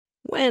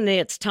When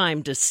it's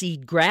time to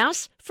seed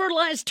grass,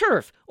 fertilize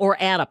turf, or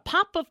add a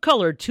pop of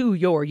color to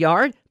your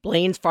yard,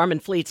 Blaine's Farm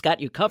and Fleet's got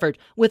you covered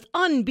with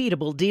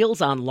unbeatable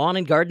deals on lawn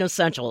and garden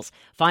essentials.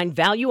 Find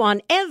value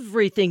on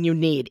everything you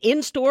need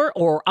in-store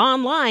or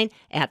online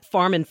at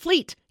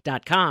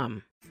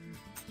farmandfleet.com.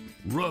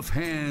 Rough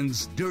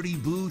hands, dirty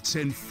boots,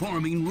 and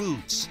farming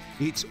roots.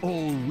 It's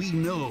all we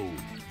know.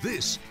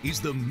 This is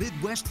the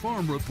Midwest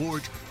Farm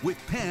Report with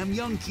Pam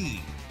Youngkey.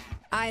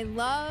 I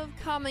love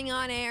coming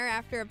on air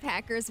after a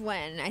Packers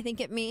win. I think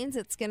it means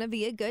it's going to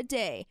be a good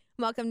day.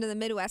 Welcome to the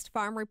Midwest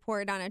Farm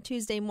Report on a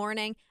Tuesday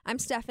morning. I'm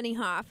Stephanie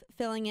Hoff,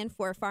 filling in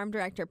for Farm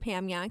Director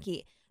Pam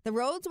Youngkey. The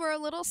roads were a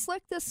little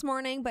slick this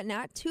morning, but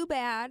not too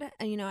bad.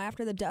 And,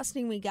 after the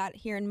dusting we got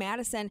here in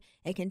Madison,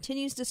 it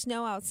continues to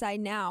snow outside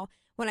now.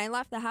 When I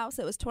left the house,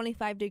 it was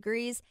 25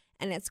 degrees,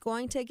 and it's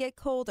going to get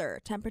colder.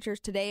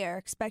 Temperatures today are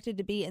expected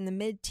to be in the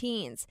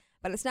mid-teens.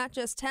 But it's not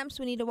just temps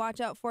we need to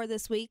watch out for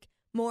this week.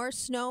 More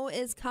snow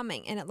is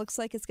coming, and it looks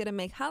like it's going to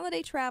make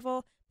holiday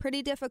travel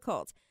pretty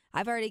difficult.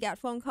 I've already got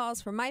phone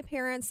calls from my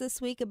parents this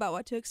week about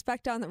what to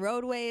expect on the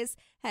roadways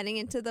heading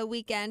into the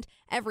weekend.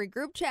 Every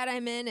group chat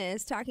I'm in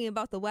is talking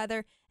about the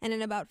weather, and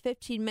in about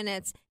 15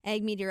 minutes,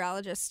 ag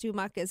meteorologist Stu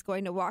Muck is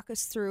going to walk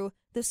us through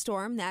the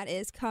storm that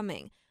is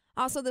coming.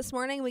 Also this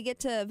morning, we get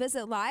to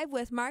visit live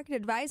with market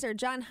advisor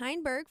John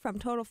Heinberg from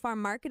Total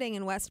Farm Marketing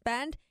in West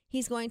Bend.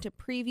 He's going to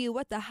preview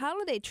what the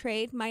holiday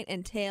trade might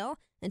entail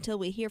until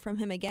we hear from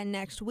him again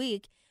next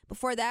week.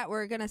 Before that,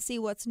 we're going to see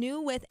what's new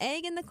with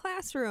Ag in the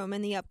Classroom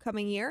in the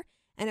upcoming year.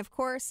 And of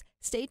course,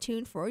 stay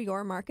tuned for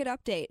your market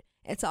update.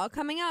 It's all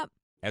coming up.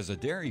 As a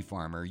dairy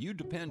farmer, you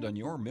depend on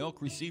your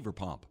milk receiver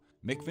pump.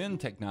 McFinn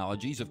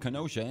Technologies of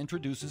Kenosha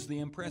introduces the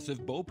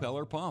impressive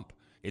Bow-Peller pump.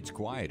 It's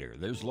quieter,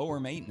 there's lower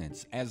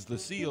maintenance, as the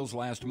seals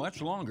last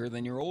much longer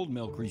than your old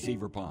milk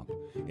receiver pump.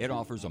 It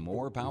offers a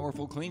more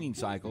powerful cleaning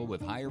cycle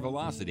with higher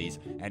velocities,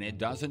 and it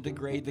doesn't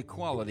degrade the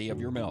quality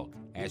of your milk.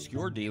 Ask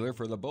your dealer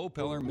for the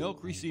Bow-Peller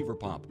Milk Receiver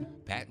Pump,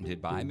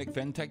 patented by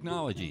McFinn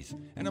Technologies,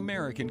 an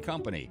American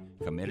company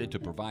committed to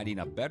providing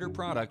a better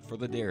product for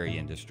the dairy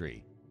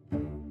industry.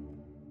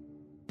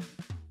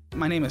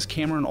 My name is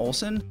Cameron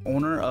Olson,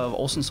 owner of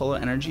Olson Solar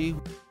Energy.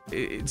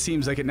 It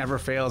seems like it never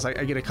fails. I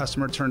get a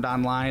customer turned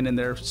online and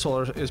their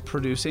solar is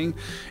producing,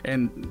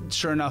 and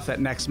sure enough, that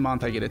next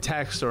month I get a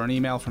text or an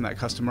email from that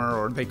customer,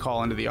 or they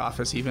call into the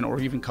office or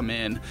even come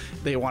in.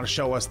 They want to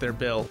show us their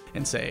bill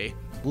and say,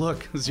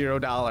 look,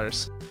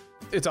 $0.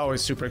 It's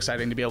always super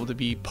exciting to be able to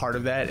be part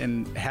of that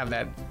and have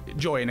that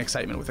joy and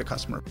excitement with a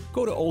customer.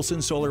 Go to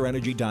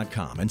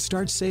olsonsolarenergy.com and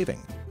start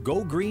saving.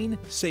 Go green,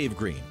 save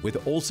green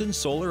with Olson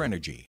Solar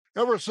Energy.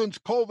 Ever since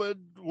COVID,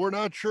 we're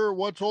not sure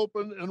what's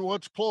open and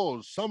what's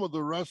closed. Some of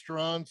the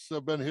restaurants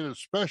have been hit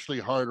especially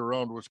hard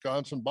around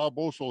Wisconsin. Bob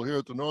Boesel here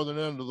at the northern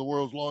end of the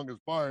world's longest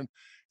barn.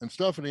 And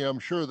Stephanie, I'm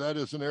sure that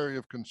is an area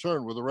of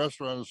concern with the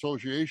Restaurant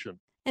Association.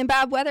 And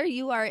Bob, whether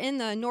you are in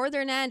the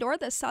northern end or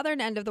the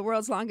southern end of the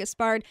world's longest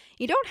barn,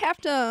 you don't have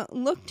to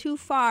look too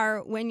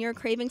far when you're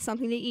craving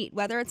something to eat.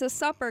 Whether it's a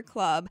supper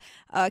club,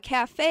 a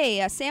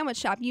cafe, a sandwich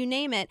shop, you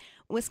name it,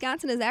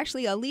 Wisconsin is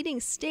actually a leading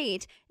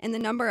state in the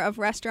number of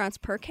restaurants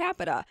per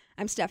capita.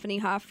 I'm Stephanie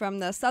Hoff from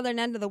the southern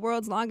end of the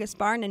world's longest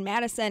barn in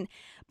Madison.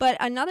 But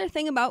another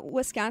thing about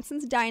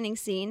Wisconsin's dining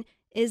scene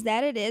is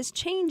that it is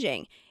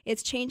changing.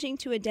 It's changing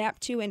to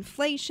adapt to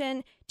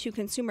inflation, to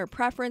consumer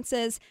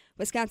preferences.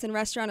 Wisconsin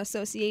Restaurant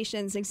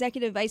Association's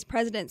Executive Vice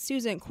President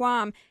Susan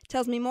Quam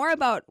tells me more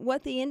about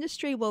what the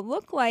industry will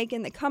look like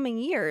in the coming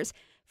years.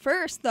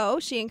 First, though,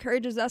 she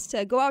encourages us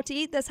to go out to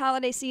eat this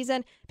holiday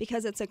season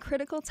because it's a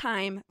critical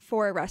time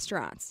for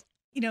restaurants.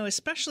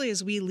 Especially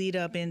as we lead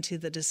up into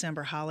the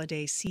December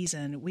holiday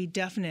season, we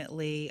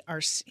definitely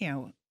are,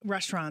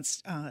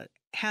 restaurants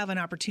have an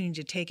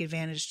opportunity to take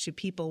advantage to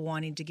people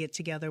wanting to get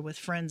together with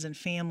friends and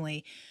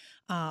family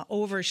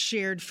over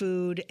shared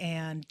food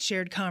and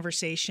shared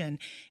conversation.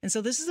 And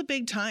so this is a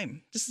big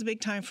time. This is a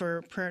big time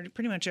for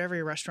pretty much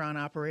every restaurant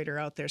operator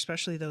out there,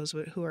 especially those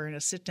who are in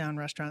a sit-down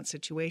restaurant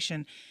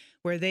situation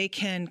where they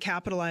can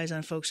capitalize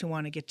on folks who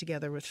want to get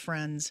together with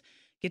friends,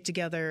 get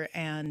together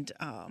and,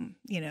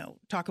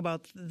 talk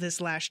about this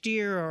last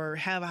year or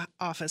have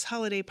office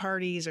holiday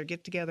parties or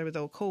get together with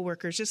old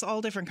coworkers, just all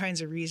different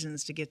kinds of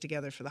reasons to get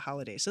together for the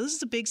holidays. So this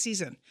is a big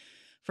season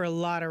for a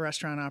lot of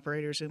restaurant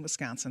operators in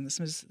Wisconsin.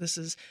 This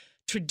is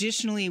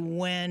traditionally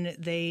when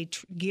they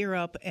gear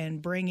up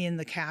and bring in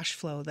the cash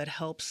flow that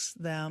helps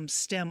them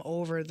stem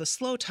over the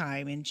slow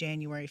time in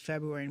January,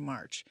 February, and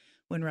March,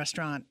 when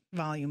restaurant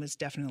volume is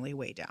definitely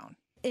way down.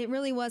 It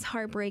really was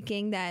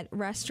heartbreaking that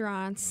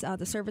restaurants,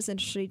 the service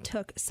industry,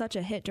 took such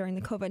a hit during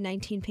the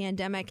COVID-19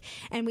 pandemic.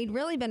 And we'd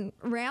really been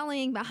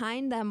rallying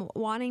behind them,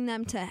 wanting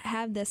them to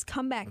have this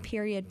comeback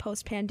period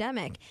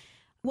post-pandemic.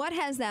 What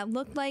has that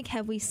looked like?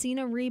 Have we seen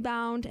a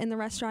rebound in the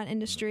restaurant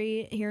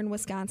industry here in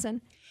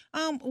Wisconsin?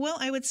 Well,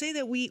 I would say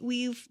that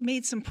we've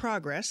made some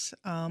progress,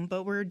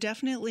 but we're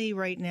definitely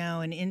right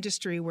now an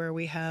industry where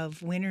we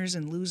have winners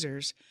and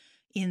losers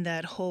in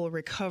that whole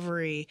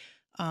recovery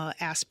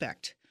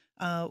aspect.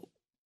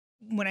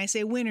 when I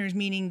say winners,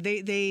 meaning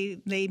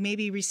they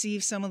maybe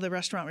receive some of the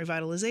Restaurant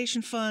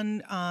Revitalization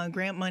Fund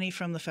grant money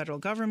from the federal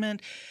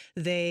government.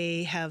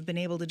 They have been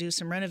able to do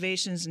some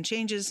renovations and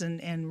changes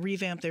and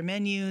revamp their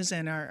menus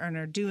and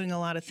are doing a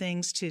lot of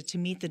things to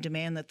meet the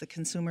demand that the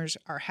consumers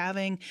are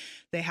having.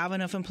 They have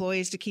enough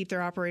employees to keep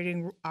their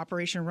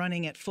operation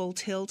running at full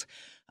tilt.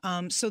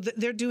 So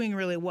they're doing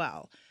really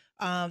well.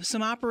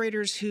 Some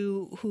operators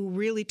who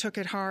really took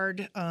it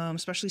hard,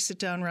 especially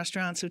sit-down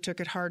restaurants who took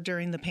it hard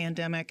during the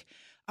pandemic,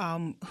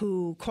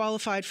 who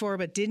qualified for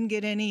but didn't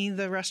get any of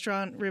the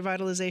Restaurant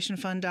Revitalization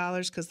Fund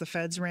dollars because the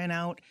feds ran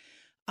out.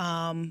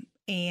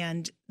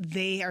 And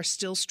they are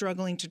still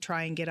struggling to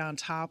try and get on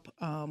top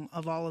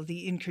of all of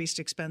the increased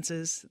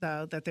expenses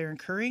that they're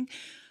incurring.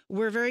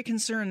 We're very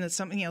concerned that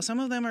some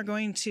of them are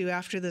going to,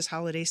 after this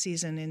holiday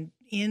season and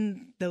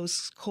in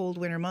those cold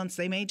winter months,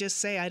 they may just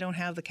say, I don't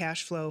have the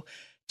cash flow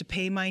to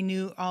pay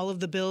all of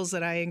the bills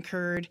that I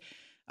incurred,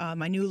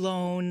 my new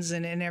loans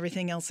and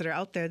everything else that are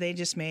out there. They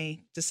just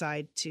may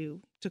decide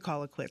to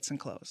call it quits and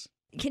close.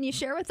 Can you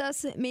share with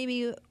us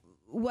maybe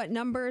what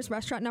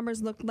restaurant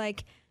numbers looked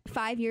like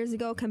 5 years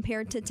ago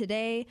compared to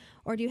today?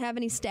 Or do you have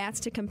any stats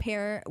to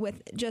compare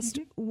with just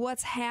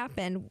what's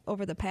happened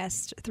over the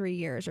past 3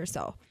 years or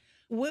so?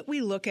 What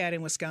we look at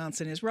in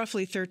Wisconsin is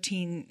roughly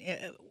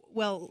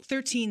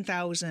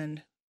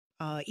 13,000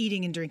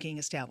 eating and drinking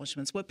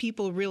establishments, what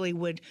people really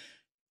would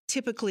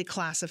typically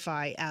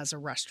classify as a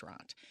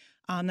restaurant.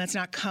 That's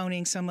not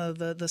counting some of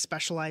the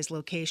specialized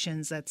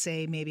locations that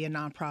say maybe a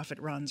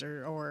nonprofit runs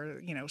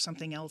or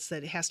something else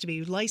that has to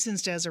be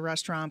licensed as a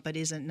restaurant but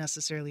isn't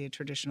necessarily a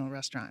traditional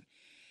restaurant.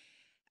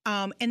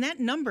 And that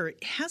number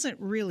hasn't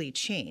really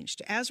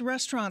changed. As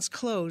restaurants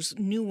close,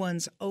 new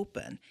ones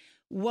open.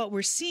 What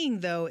we're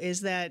seeing, though,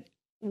 is that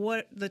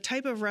the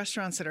type of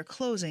restaurants that are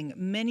closing,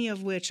 many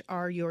of which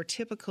are your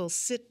typical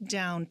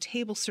sit-down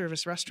table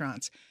service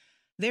restaurants,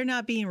 they're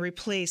not being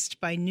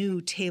replaced by new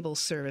table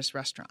service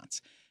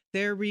restaurants.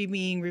 They're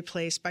being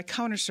replaced by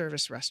counter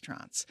service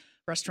restaurants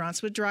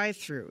with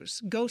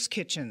drive-thrus, ghost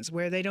kitchens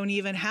where they don't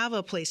even have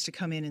a place to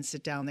come in and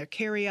sit down. They're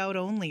carry-out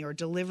only or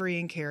delivery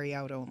and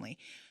carry-out only.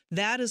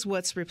 That is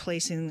what's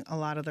replacing a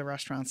lot of the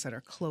restaurants that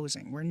are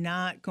closing. We're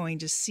not going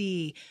to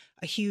see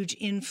a huge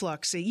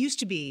influx. It used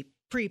to be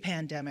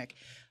pre-pandemic.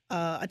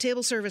 A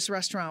table service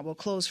restaurant will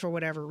close for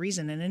whatever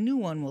reason, and a new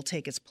one will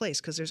take its place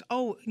because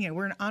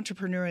we're an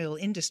entrepreneurial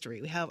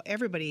industry. We have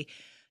everybody.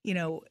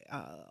 A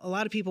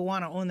lot of people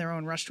want to own their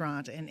own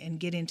restaurant and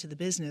get into the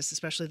business,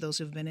 especially those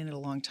who've been in it a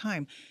long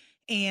time.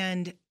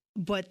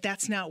 But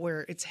that's not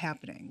where it's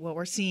happening. What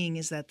we're seeing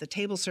is that the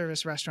table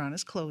service restaurant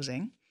is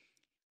closing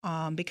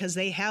because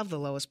they have the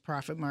lowest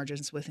profit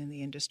margins within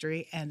the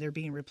industry, and they're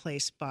being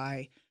replaced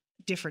by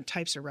different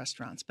types of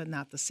restaurants, but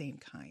not the same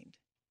kind.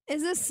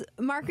 Is this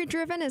market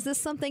driven? Is this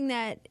something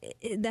that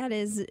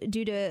is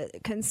due to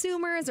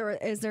consumers, or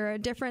is there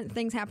different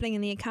things happening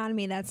in the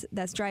economy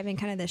that's driving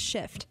kind of this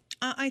shift?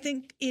 I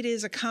think it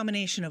is a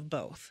combination of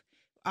both.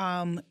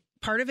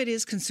 Part of it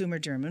is consumer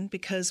driven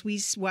because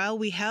while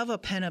we have a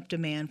pent-up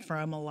demand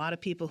from a lot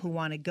of people who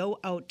want to go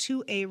out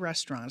to a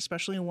restaurant,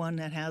 especially one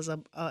that has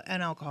an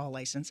alcohol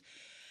license,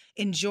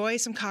 enjoy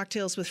some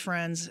cocktails with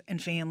friends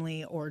and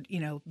family, or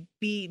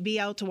be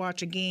out to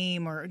watch a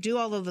game or do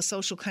all of the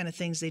social kind of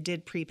things they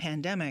did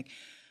pre-pandemic.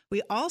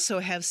 We also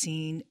have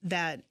seen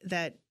that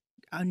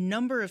a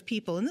number of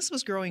people, and this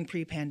was growing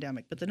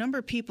pre-pandemic, but the number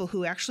of people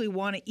who actually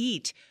want to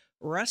eat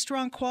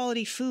restaurant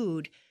quality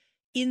food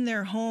in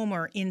their home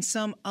or in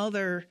some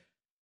other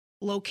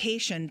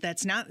location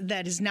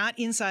that is not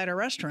inside a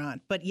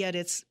restaurant, but yet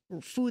it's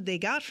food they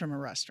got from a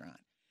restaurant.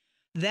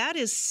 That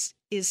is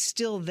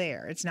still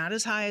there. It's not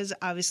as high as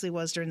obviously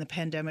was during the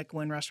pandemic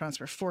when restaurants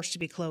were forced to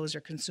be closed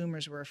or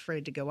consumers were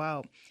afraid to go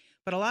out.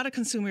 But a lot of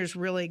consumers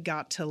really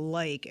got to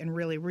like and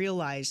really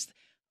realized,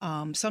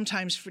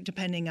 sometimes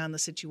depending on the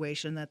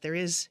situation, that there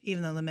is,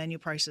 even though the menu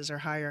prices are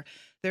higher,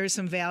 there is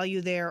some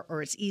value there,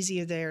 or it's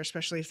easier there,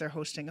 especially if they're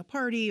hosting a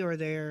party or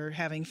they're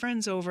having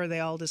friends over. They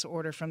all just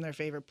order from their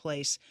favorite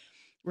place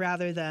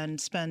rather than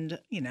spend,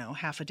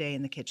 half a day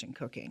in the kitchen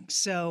cooking.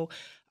 So,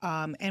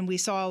 and we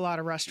saw a lot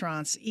of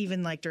restaurants,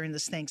 even like during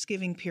this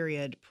Thanksgiving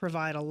period,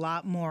 provide a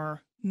lot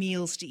more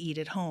meals to eat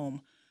at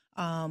home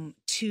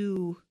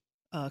to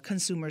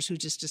consumers who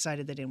just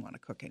decided they didn't want to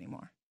cook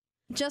anymore.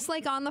 Just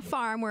like on the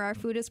farm where our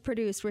food is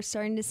produced, we're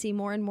starting to see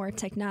more and more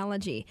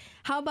technology.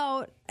 How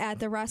about at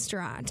the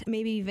restaurant?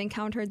 Maybe you've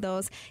encountered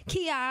those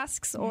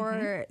kiosks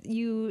or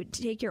you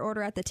take your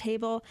order at the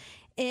table.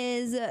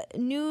 Is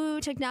new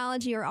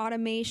technology or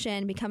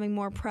automation becoming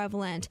more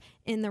prevalent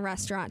in the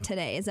restaurant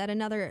today? Is that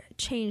another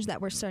change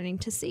that we're starting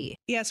to see?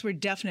 Yes, we're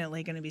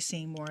definitely going to be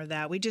seeing more of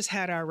that. We just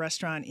had our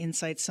Restaurant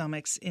Insight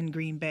Summits in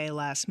Green Bay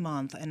last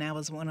month, and that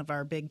was one of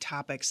our big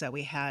topics that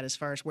we had as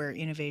far as where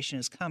innovation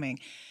is coming.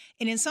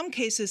 And in some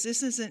cases,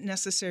 this isn't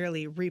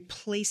necessarily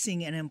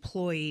replacing an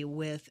employee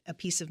with a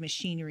piece of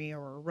machinery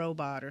or a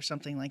robot or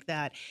something like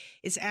that.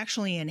 It's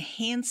actually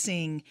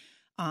enhancing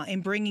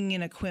and bringing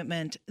in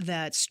equipment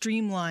that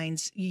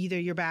streamlines either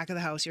your back of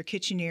the house, your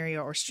kitchen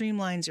area, or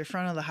streamlines your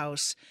front of the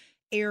house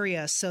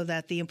area so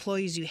that the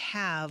employees you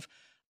have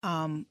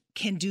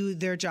can do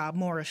their job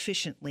more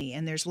efficiently,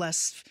 and there's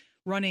less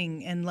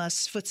running and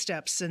less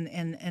footsteps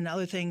and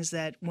other things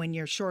that when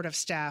you're short of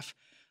staff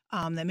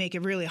that make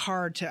it really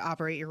hard to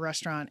operate your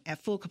restaurant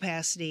at full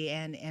capacity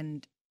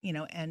and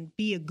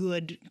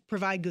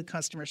provide good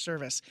customer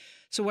service.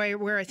 So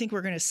where I think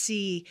we're going to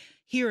see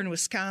here in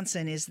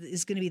Wisconsin is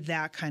going to be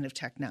that kind of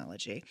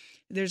technology.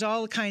 There's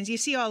all kinds. You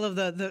see all of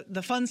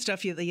the fun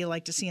stuff that you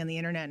like to see on the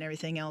internet and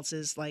everything else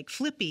is like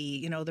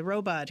Flippy, the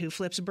robot who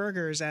flips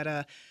burgers at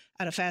a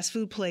fast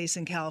food place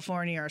in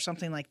California or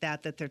something like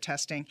that they're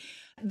testing.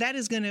 That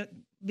is going to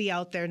be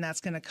out there, and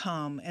that's going to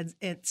come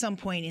at some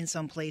point in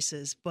some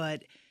places.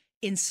 But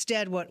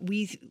instead, what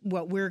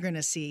we're going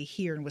to see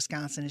here in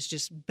Wisconsin is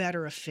just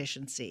better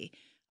efficiency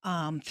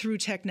through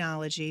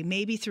technology,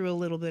 maybe through a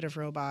little bit of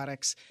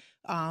robotics,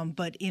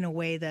 but in a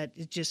way that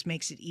it just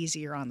makes it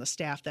easier on the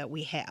staff that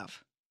we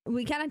have.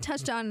 We kind of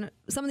touched on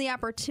some of the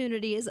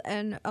opportunities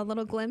and a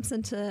little glimpse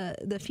into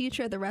the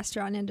future of the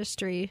restaurant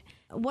industry.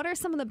 What are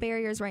some of the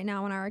barriers right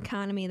now in our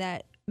economy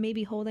that may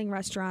be holding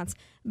restaurants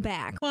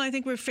back? Well, I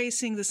think we're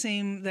facing the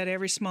same that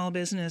every small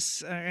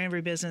business,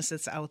 every business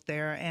that's out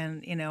there.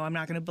 And, I'm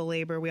not going to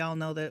belabor. We all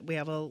know that we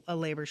have a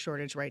labor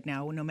shortage right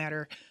now, no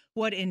matter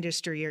what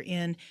industry you're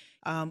in.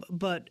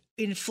 But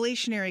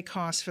inflationary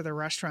costs for the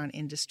restaurant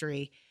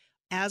industry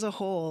as a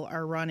whole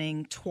are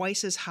running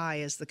twice as high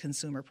as the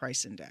consumer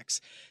price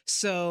index.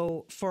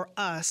 So for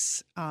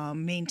us,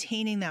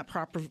 maintaining that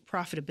proper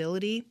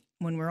profitability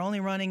when we're only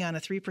running on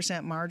a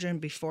 3% margin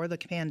before the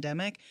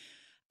pandemic,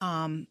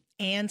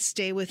 and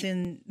stay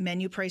within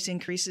menu price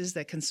increases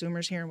that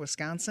consumers here in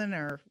Wisconsin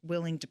are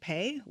willing to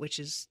pay, which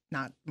is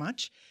not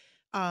much.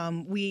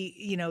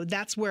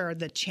 That's where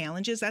the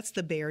challenge is. That's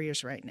the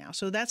barriers right now.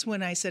 So that's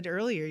when I said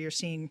earlier, you're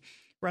seeing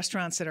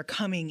restaurants that are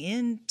coming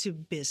into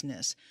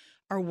business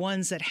are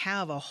ones that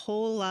have a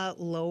whole lot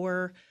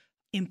lower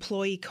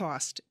employee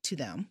cost to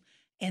them,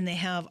 and they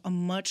have a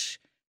much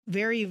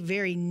very,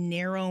 very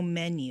narrow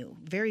menu,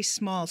 very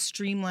small,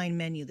 streamlined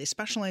menu. They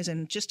specialize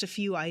in just a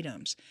few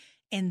items,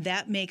 and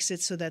that makes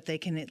it so that they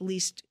can at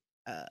least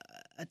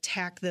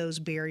attack those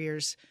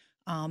barriers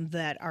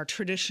that our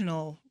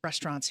traditional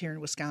restaurants here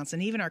in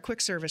Wisconsin, even our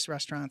quick service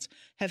restaurants,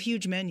 have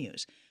huge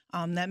menus.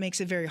 That makes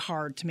it very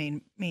hard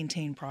to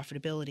maintain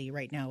profitability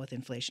right now with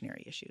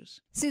inflationary issues.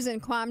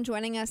 Susan Quam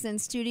joining us in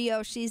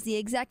studio. She's the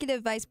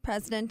Executive Vice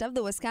President of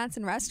the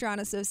Wisconsin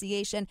Restaurant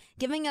Association,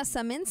 giving us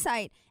some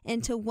insight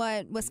into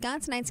what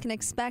Wisconsinites can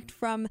expect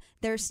from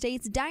their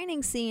state's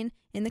dining scene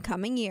in the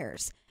coming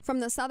years. From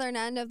the southern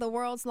end of the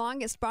world's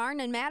longest barn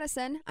in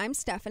Madison, I'm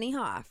Stephanie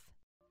Hoff.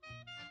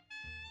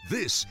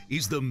 This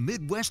is the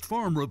Midwest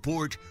Farm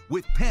Report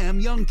with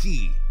Pam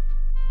Youngkey.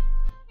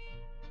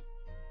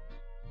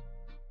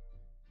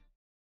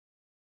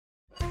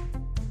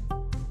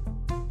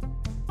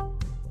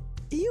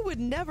 You would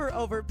never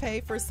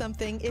overpay for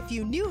something if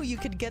you knew you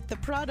could get the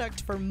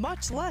product for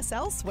much less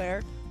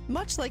elsewhere,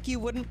 much like you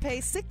wouldn't pay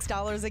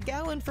 $6 a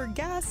gallon for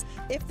gas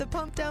if the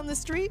pump down the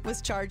street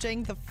was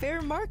charging the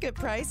fair market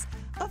price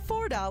of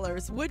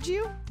 $4, would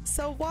you?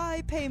 So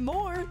why pay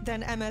more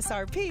than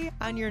MSRP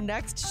on your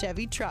next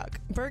Chevy truck?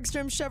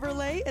 Bergstrom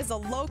Chevrolet is a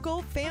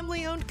local,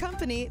 family-owned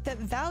company that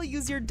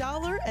values your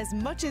dollar as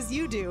much as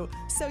you do,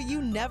 so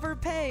you never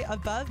pay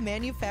above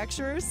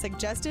manufacturer's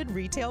suggested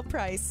retail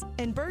price.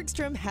 And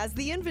Bergstrom has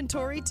the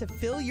inventory to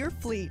fill your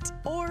fleet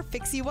or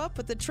fix you up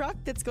with a truck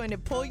that's going to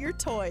pull your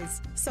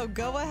toys. So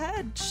go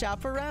ahead,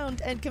 shop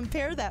around, and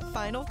compare that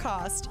final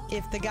cost.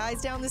 If the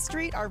guys down the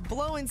street are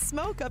blowing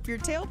smoke up your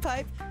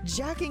tailpipe,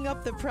 jacking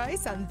up the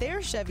price on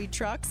their Chevy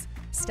trucks,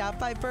 stop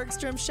by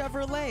Bergstrom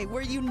Chevrolet,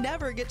 where you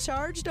never get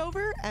charged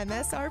over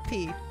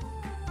MSRP.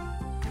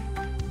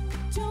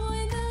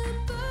 Join the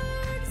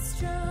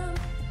Bergstrom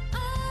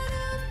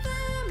Auto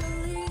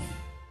family.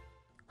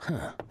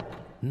 Huh.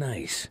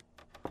 Nice.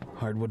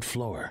 Hardwood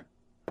floor.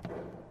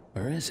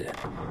 Or is it?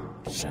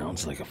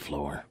 Sounds like a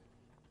floor.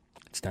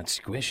 It's not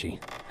squishy.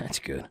 That's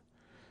good.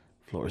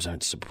 Floors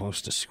aren't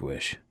supposed to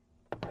squish.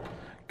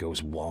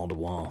 Goes wall to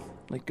wall,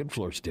 like good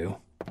floors do.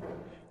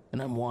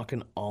 And I'm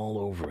walking all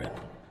over it.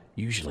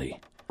 Usually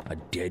a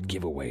dead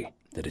giveaway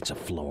that it's a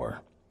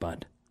floor,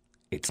 but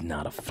it's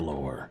not a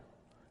floor.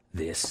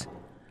 This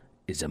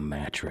is a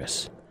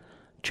mattress.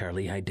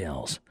 Charlie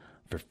Heidel's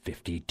for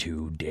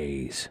 52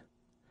 days.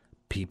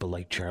 People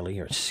like Charlie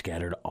are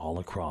scattered all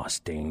across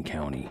Dane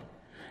County.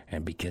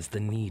 And because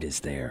the need is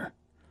there,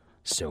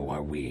 so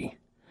are we.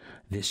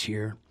 This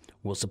year,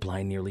 we'll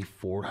supply nearly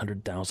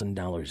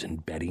 $400,000 in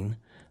bedding,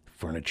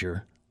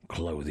 furniture,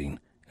 clothing,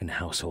 and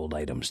household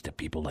items to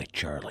people like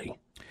Charlie.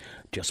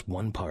 Just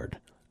one part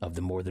of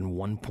the more than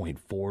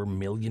 $1.4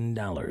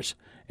 million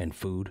in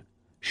food,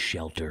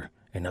 shelter,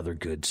 and other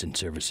goods and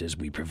services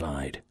we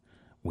provide.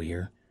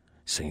 We're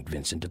St.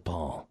 Vincent de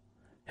Paul,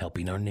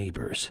 helping our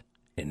neighbors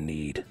in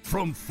need.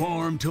 From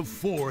farm to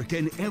fork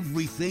and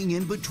everything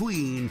in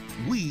between,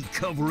 we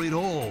cover it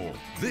all.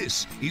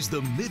 This is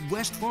the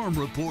Midwest Farm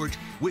Report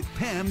with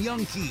Pam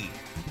Youngkey.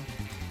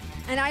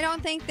 And I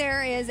don't think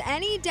there is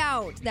any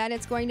doubt that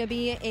it's going to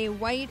be a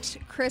white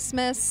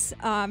Christmas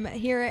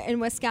here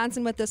in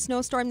Wisconsin with the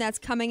snowstorm that's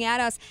coming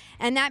at us.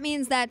 And that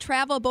means that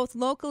travel both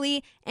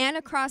locally and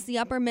across the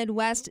upper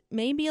Midwest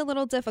may be a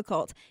little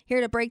difficult.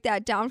 Here to break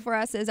that down for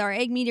us is our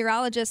ag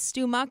meteorologist,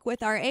 Stu Muck,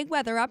 with our ag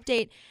weather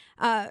update.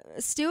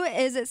 Stu,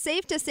 is it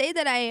safe to say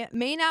that I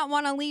may not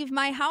want to leave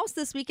my house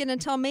this weekend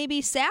until maybe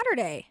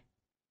Saturday?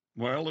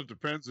 Well, it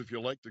depends if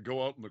you like to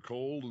go out in the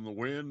cold and the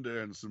wind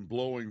and some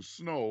blowing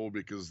snow,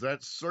 because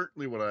that's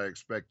certainly what I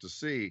expect to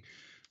see.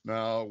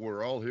 Now,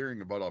 we're all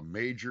hearing about a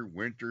major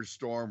winter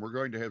storm. We're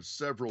going to have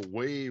several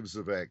waves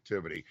of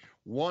activity.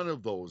 One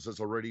of those has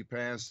already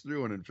passed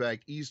through, and in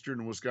fact,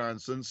 eastern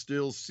Wisconsin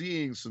still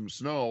seeing some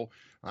snow.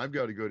 I've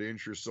got a good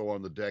inch or so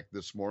on the deck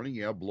this morning.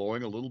 Yeah,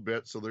 blowing a little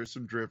bit, so there's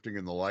some drifting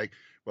and the like.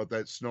 But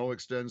that snow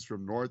extends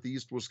from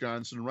northeast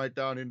Wisconsin right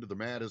down into the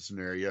Madison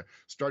area,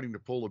 starting to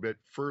pull a bit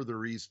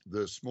further east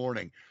this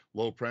morning.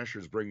 Low pressure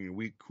is bringing a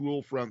weak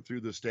cool front through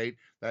the state.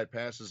 That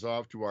passes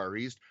off to our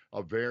east.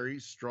 A very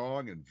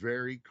strong and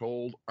very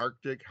cold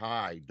Arctic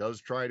high does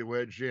try to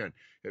edge in.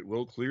 It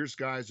will clear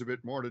skies a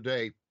bit more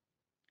today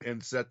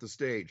and set the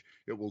stage.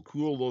 It will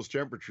cool those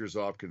temperatures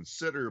off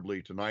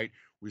considerably tonight.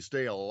 We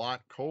stay a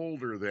lot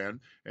colder then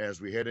as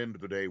we head into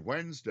the day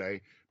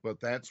Wednesday,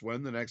 but that's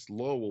when the next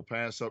low will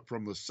pass up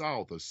from the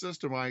south. A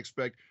system I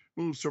expect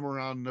moves from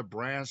around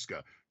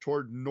Nebraska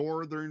toward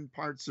northern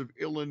parts of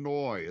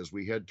Illinois as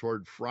we head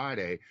toward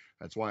Friday.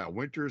 That's why a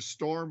winter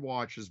storm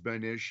watch has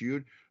been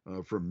issued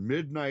from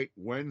midnight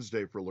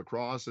Wednesday for La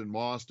Crosse and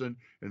Mauston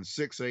and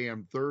 6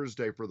 a.m.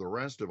 Thursday for the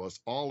rest of us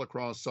all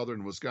across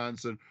southern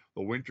Wisconsin.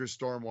 The winter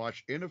storm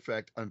watch in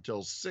effect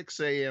until 6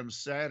 a.m.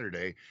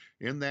 Saturday.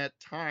 In that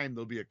time,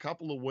 there'll be a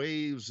couple of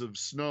waves of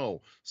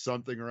snow,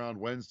 something around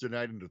Wednesday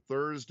night into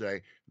Thursday,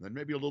 and then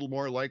maybe a little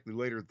more likely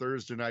later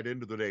Thursday night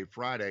into the day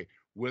Friday.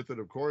 With it,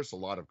 of course, a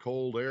lot of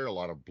cold air, a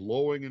lot of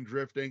blowing and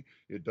drifting.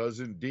 It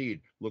does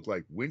indeed look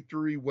like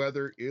wintry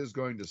weather is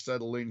going to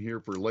settle in here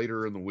for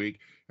later in the week.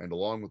 And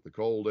along with the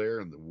cold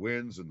air and the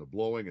winds and the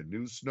blowing and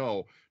new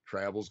snow,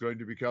 travel is going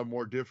to become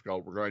more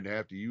difficult. We're going to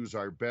have to use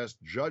our best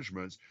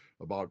judgments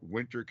about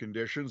winter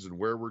conditions and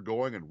where we're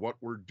going and what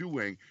we're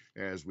doing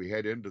as we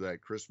head into that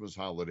Christmas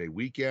holiday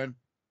weekend.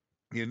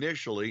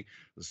 Initially,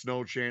 the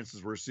snow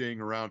chances we're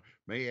seeing around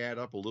may add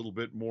up a little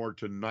bit more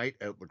tonight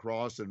at La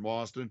Crosse and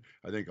Mauston.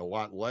 I think a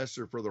lot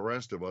lesser for the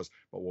rest of us,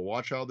 but we'll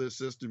watch how this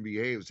system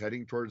behaves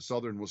heading towards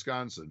southern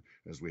Wisconsin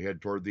as we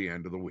head toward the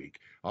end of the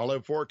week. I'll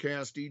have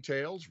forecast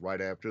details right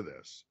after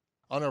this.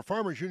 On our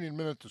Farmers Union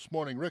Minute this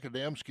morning, Rick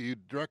Adamski,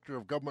 Director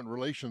of Government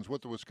Relations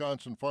with the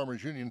Wisconsin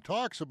Farmers Union,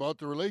 talks about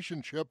the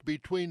relationship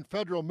between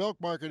federal milk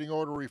marketing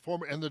order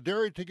reform and the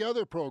Dairy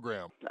Together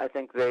program. I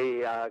think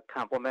they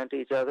complement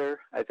each other.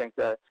 I think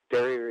the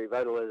Dairy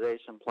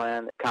Revitalization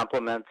Plan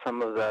complements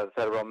some of the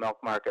federal milk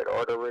market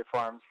order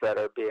reforms that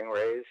are being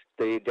raised.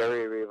 The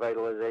Dairy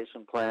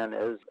Revitalization Plan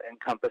is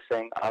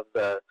encompassing of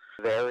the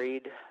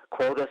varied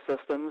quota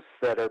systems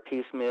that are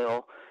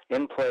piecemeal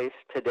in place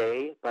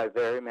today by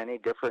very many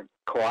different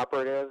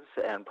cooperatives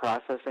and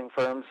processing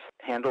firms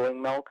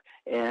handling milk,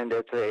 and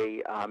it's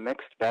a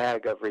mixed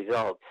bag of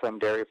results. Some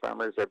dairy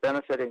farmers are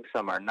benefiting,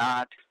 some are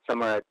not.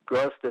 Some are at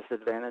gross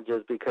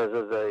disadvantages because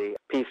of the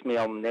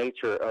piecemeal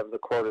nature of the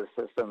quota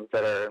systems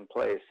that are in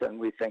place, and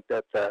we think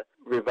that the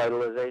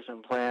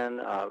revitalization plan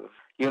of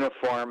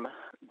uniform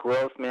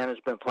growth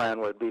management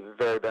plan would be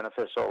very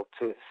beneficial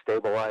to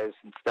stabilize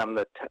and stem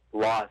the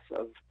loss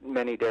of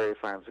many dairy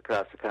farms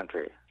across the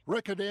country.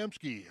 Rick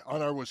Adamski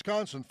on our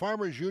Wisconsin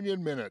Farmers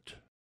Union Minute.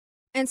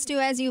 And Stu,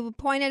 as you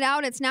pointed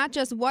out, it's not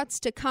just what's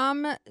to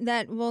come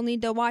that we'll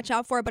need to watch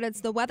out for, but it's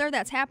the weather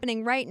that's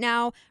happening right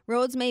now.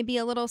 Roads may be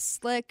a little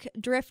slick,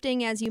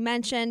 drifting, as you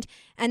mentioned.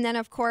 And then,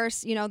 of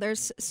course,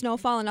 there's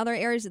snowfall in other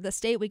areas of the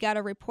state. We got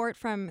a report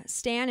from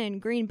Stan in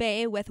Green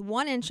Bay with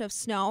 1 inch of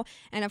snow.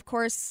 And, of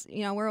course,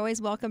 we're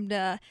always welcome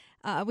to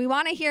we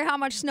want to hear how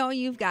much snow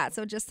you've got.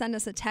 So just send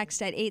us a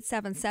text at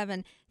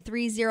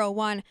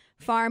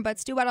 877-301-FARM. But,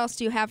 Stu, what else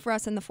do you have for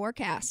us in the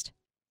forecast?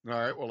 All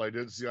right, well, I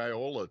did see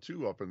Iola,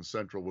 too, up in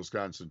central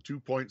Wisconsin,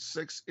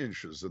 2.6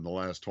 inches in the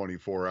last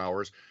 24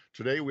 hours.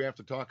 Today, we have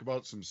to talk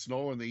about some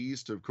snow in the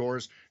east, of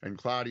course, and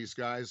cloudy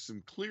skies,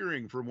 some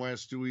clearing from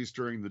west to east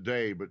during the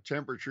day, but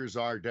temperatures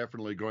are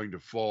definitely going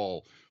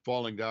to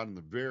falling down in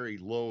the very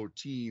low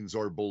teens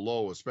or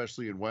below,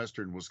 especially in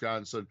western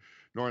Wisconsin.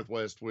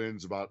 Northwest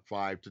winds about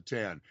 5 to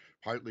 10.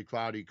 Partly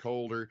cloudy,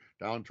 colder,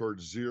 down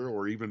towards 0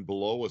 or even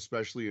below,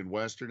 especially in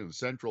western and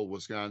central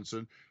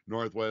Wisconsin.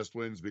 Northwest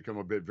winds become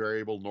a bit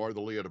variable,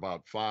 northerly at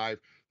about 5.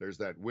 There's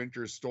that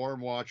winter storm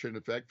watch in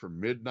effect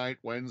from midnight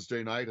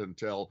Wednesday night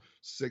until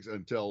 6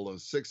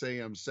 6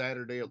 a.m.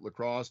 Saturday at La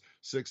Crosse,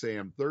 6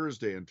 a.m.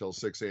 Thursday until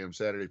 6 a.m.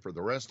 Saturday for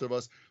the rest of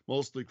us.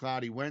 Mostly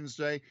cloudy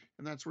Wednesday,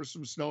 and that's where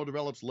some snow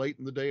develops late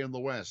in the day in the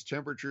west.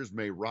 Temperatures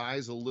may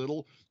rise a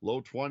little,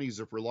 low 20s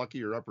if we're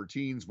lucky, or upper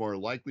teens more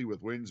likely,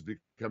 with winds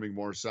becoming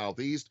more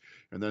southeast.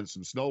 And then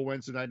some snow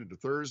Wednesday night into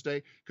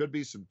Thursday. Could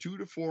be some 2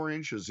 to 4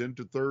 inches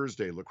into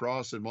Thursday. La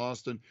Crosse and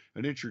Mauston,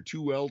 an inch or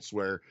two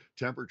elsewhere.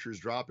 Temperatures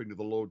dropping to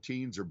the low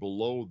teens or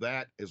below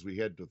that as we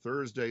head to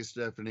Thursday,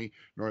 Stephanie.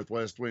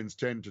 Northwest winds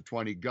 10 to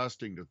 20,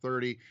 gusting to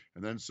 30,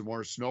 and then some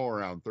more snow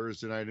around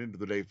Thursday night into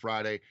the day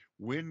Friday.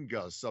 Wind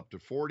gusts up to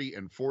 40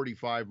 and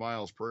 45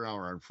 miles per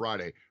hour on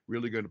Friday.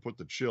 Really going to put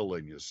the chill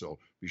in you, so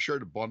be sure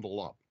to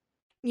bundle up.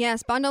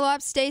 Yes, bundle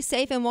up, stay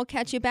safe, and we'll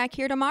catch you back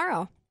here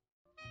tomorrow.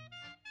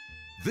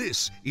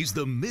 This is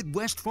the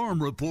Midwest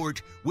Farm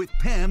Report with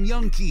Pam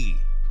Youngkey.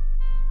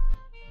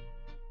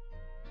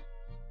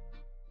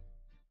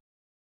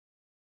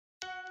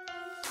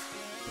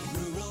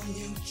 Rural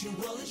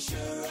Mutual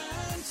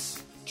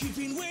Insurance,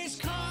 keeping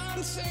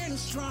Wisconsin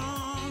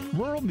strong.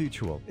 Rural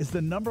Mutual is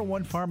the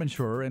 #1 farm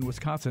insurer in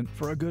Wisconsin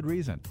for a good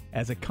reason.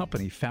 As a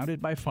company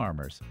founded by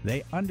farmers,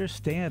 they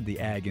understand the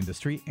ag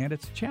industry and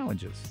its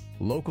challenges.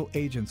 Local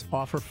agents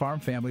offer farm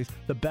families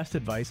the best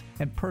advice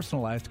and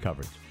personalized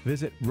coverage.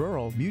 Visit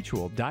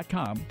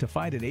ruralmutual.com to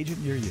find an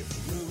agent near you.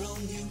 Rural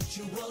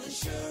Mutual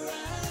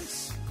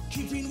Insurance,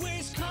 keeping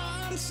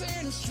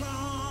Wisconsin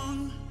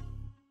strong.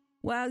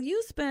 While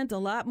you spent a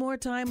lot more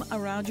time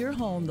around your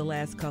home the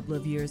last couple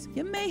of years,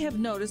 you may have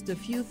noticed a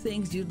few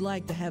things you'd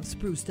like to have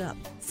spruced up.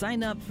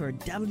 Sign up for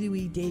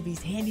W.E.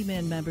 Davies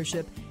Handyman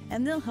membership,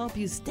 and they'll help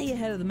you stay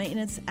ahead of the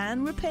maintenance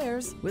and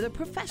repairs with a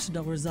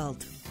professional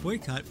result.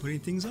 Boycott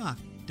putting things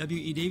off.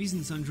 W.E. Davies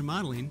 & Sons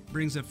Remodeling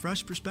brings a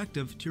fresh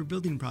perspective to your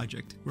building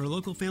project. We're a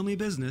local family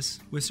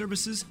business with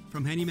services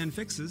from handyman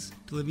fixes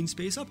to living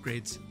space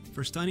upgrades.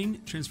 For stunning,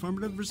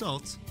 transformative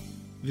results,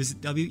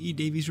 visit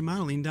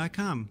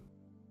WEDaviesRemodeling.com.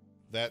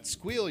 That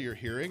squeal you're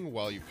hearing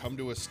while you come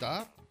to a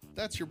stop,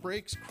 that's your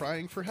brakes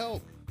crying for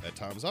help. At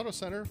Tom's Auto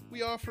Center,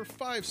 we offer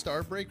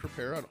 5-star brake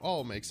repair on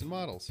all makes and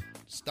models.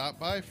 Stop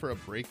by for a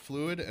brake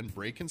fluid and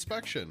brake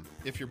inspection.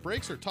 If your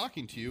brakes are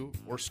talking to you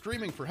or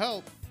screaming for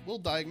help, we'll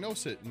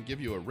diagnose it and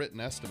give you a written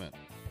estimate.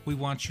 We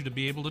want you to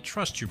be able to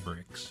trust your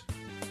brakes.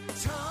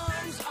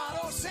 Tom's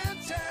Auto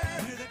Center,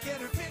 we're the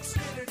get her fixed,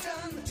 get her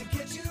done to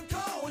get you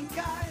going,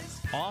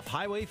 guys. Off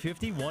Highway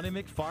 51 in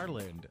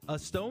McFarland, a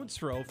stone's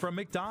throw from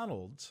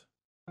McDonald's.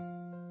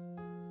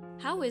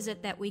 How is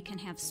it that we can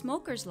have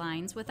smokers'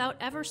 lines without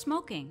ever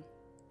smoking?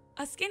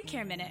 A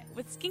skincare minute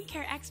with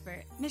skincare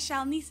expert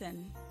Michelle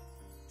Neeson.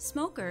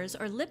 Smokers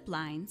or lip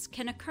lines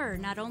can occur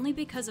not only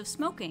because of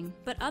smoking,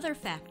 but other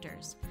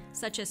factors,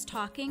 such as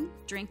talking,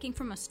 drinking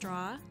from a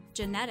straw,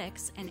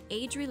 genetics, and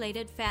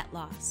age-related fat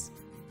loss.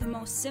 The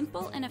most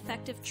simple and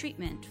effective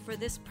treatment for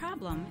this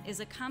problem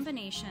is a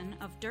combination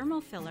of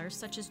dermal fillers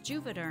such as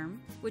Juvederm,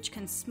 which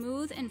can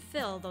smooth and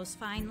fill those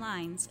fine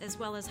lines as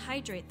well as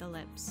hydrate the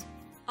lips.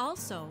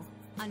 Also,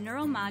 a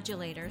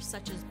neuromodulator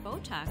such as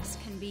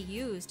Botox can be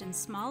used in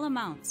small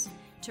amounts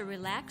to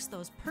relax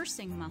those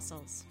pursing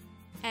muscles.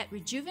 At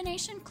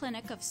Rejuvenation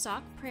Clinic of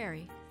Sauk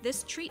Prairie,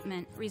 this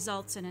treatment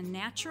results in a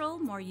natural,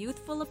 more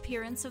youthful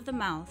appearance of the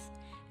mouth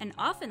and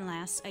often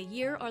lasts a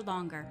year or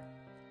longer.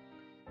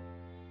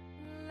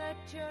 Let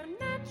your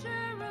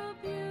natural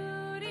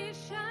beauty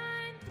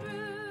shine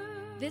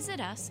through. Visit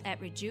us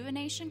at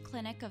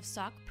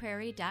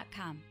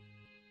rejuvenationclinicofsaukprairie.com.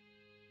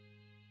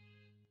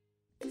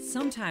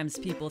 Sometimes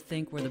people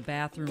think we're the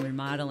bathroom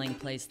remodeling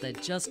place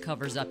that just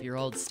covers up your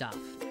old stuff.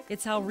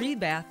 It's how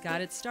Rebath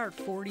got its start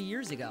 40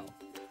 years ago.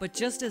 But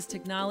just as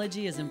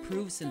technology has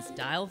improved since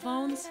dial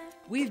phones,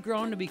 we've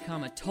grown to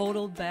become a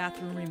total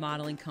bathroom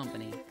remodeling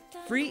company.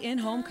 Free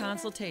in-home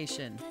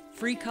consultation,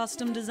 free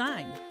custom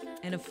design,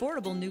 an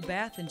affordable new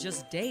bath in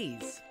just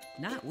days,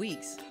 not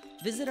weeks.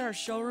 Visit our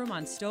showroom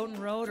on Stoughton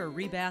Road or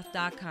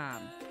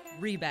rebath.com.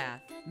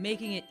 Rebath,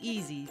 making it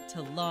easy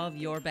to love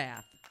your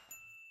bath.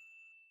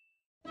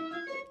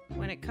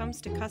 When it comes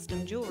to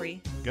custom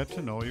jewelry, get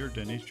to know your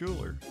Denny's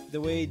jeweler.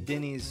 The way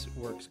Denny's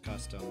works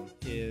custom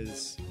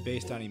is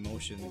based on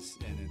emotions,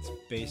 and it's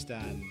based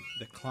on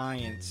the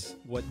clients,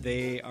 what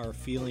they are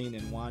feeling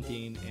and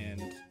wanting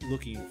and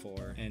looking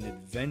for, and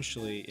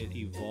eventually it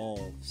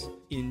evolves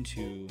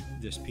into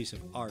this piece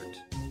of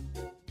art.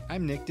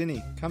 I'm Nick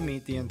Denny. Come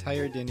meet the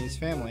entire Denny's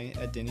family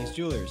at Denny's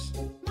Jewelers.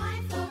 My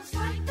folks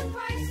like the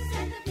prices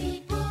and the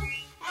people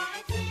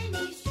at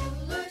Denny's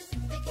Jewelers.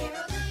 They care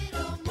a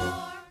little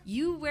more.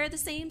 You wear the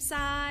same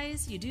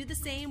size, you do the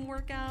same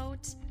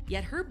workout,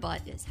 yet her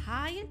butt is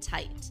high and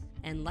tight.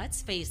 And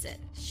let's face it,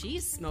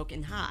 she's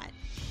smoking hot.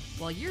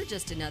 While you're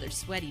just another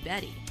sweaty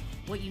Betty.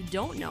 What you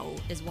don't know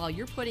is while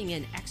you're putting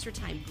in extra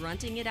time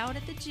grunting it out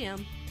at the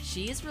gym,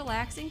 she is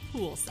relaxing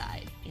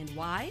poolside. And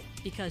why?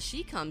 Because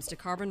she comes to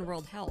Carbon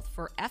World Health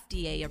for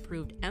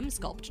FDA-approved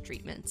M-Sculpt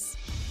treatments.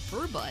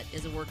 Her butt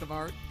is a work of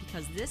art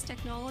because this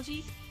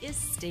technology is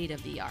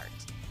state-of-the-art.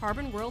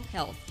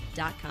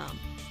 CarbonWorldHealth.com.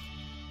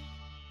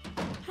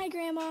 Hi,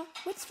 Grandma.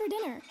 What's for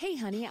dinner? Hey,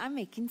 honey, I'm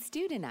making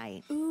stew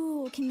tonight.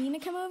 Ooh, can Nina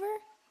come over?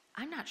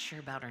 I'm not sure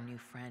about our new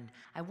friend.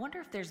 I wonder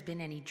if there's been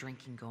any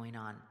drinking going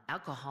on.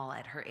 Alcohol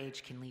at her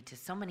age can lead to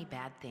so many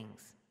bad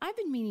things. I've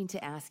been meaning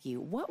to ask you,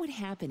 what would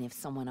happen if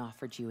someone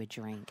offered you a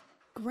drink?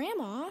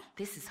 Grandma?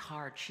 This is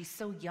hard. She's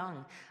so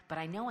young, but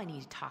I know I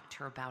need to talk to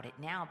her about it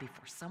now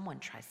before someone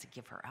tries to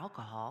give her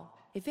alcohol.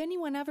 If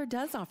anyone ever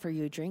does offer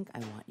you a drink, I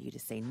want you to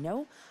say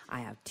no.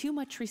 I have too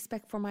much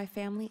respect for my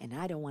family, and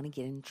I don't want to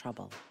get in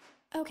trouble.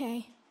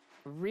 Okay.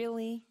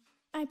 Really?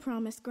 I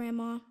promise,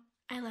 Grandma.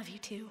 I love you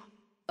too.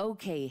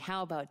 Okay,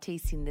 how about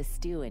tasting this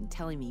stew and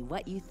telling me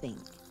what you think?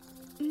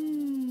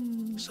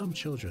 Some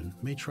children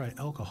may try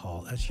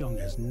alcohol as young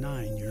as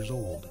 9 years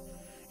old.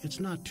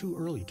 It's not too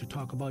early to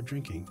talk about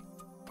drinking.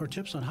 For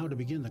tips on how to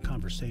begin the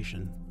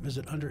conversation,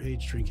 visit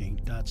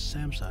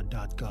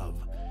underagedrinking.samhsa.gov.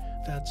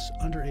 That's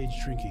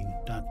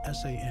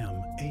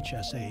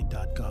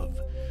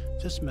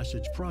underagedrinking.samhsa.gov. This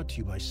message brought to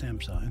you by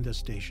SAMHSA and this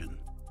station.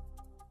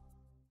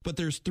 But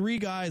there's 3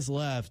 guys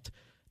left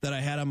that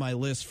I had on my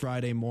list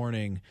Friday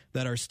morning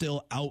that are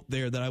still out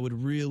there that I would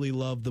really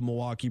love the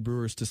Milwaukee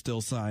Brewers to still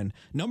sign.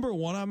 Number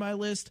 1 on my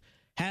list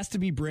has to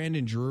be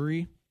Brandon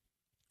Drury.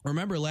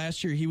 Remember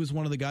last year, he was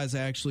one of the guys I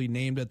actually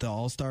named at the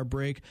All-Star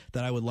break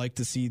that I would like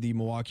to see the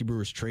Milwaukee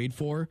Brewers trade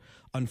for.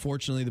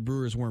 Unfortunately, the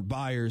Brewers weren't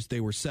buyers. They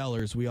were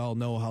sellers. We all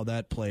know how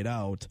that played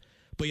out.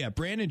 But yeah,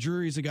 Brandon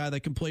Drury is a guy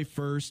that can play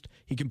first.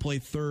 He can play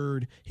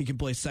third. He can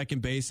play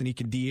second base, and he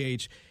can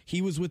DH.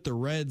 He was with the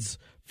Reds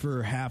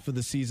for half of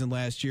the season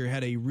last year,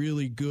 had a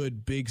really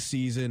good big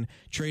season,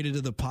 traded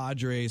to the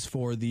Padres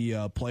for the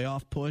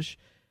playoff push.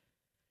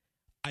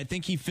 I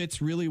think he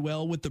fits really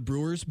well with the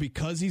Brewers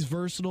because he's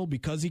versatile,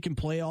 because he can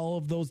play all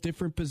of those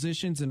different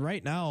positions. And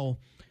right now,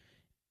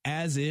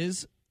 as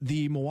is,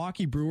 the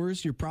Milwaukee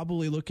Brewers, you're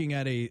probably looking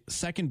at a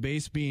second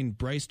base being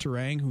Bryce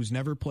Terang, who's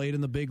never played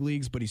in the big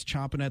leagues, but he's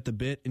chomping at the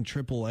bit in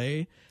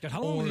AAA. God,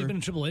 how long has he been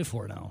in AAA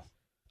for now?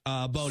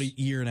 About a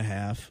year and a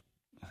half.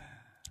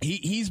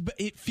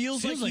 It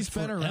feels like he's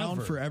been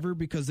around forever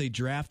because they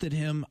drafted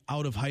him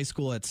out of high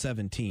school at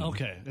 17.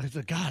 Okay.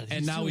 God,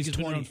 and now he's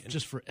 20.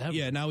 Just forever.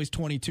 Yeah, now he's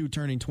 22,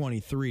 turning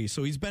 23.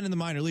 So he's been in the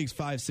minor leagues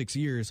 5-6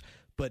 years,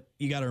 but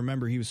you got to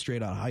remember he was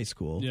straight out of high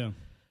school. Yeah.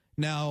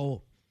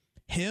 Now,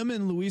 him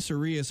and Luis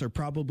Arias are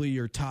probably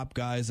your top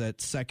guys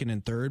at second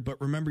and third, but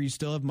remember, you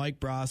still have Mike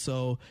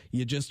Brasso.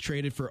 You just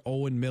traded for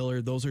Owen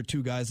Miller. Those are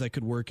 2 guys that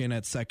could work in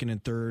at second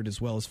and third as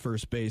well as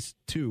first base,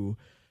 too.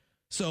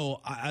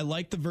 So I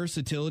like the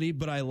versatility,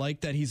 but I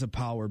like that he's a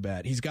power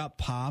bat. He's got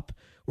pop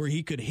where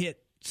he could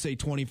hit, say,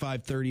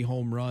 25, 30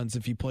 home runs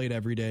if he played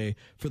every day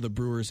for the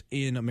Brewers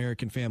in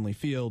American Family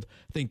Field.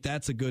 I think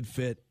that's a good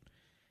fit.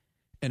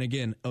 And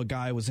again, a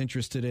guy I was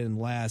interested in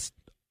last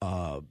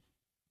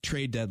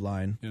trade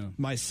deadline. Yeah.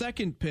 My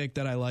second pick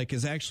that I like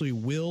is actually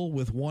Will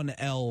with 1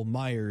 L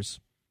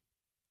Myers.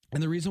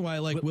 And the reason why I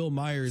like Will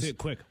Myers, say it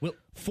quick.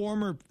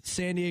 Former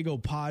San Diego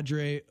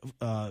Padre,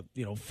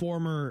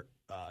 former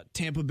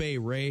Tampa Bay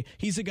Ray.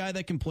 He's a guy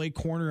that can play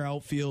corner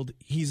outfield.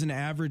 He's an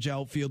average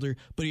outfielder,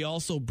 but he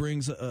also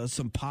brings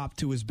some pop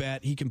to his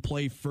bat. He can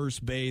play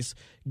first base,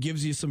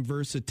 gives you some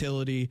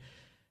versatility.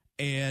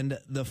 And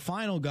the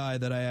final guy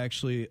that I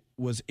actually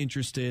was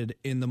interested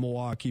in the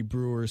Milwaukee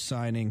Brewers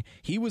signing,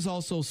 he was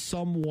also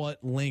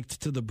somewhat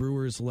linked to the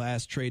Brewers'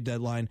 last trade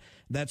deadline.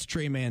 That's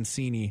Trey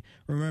Mancini.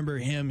 Remember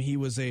him? He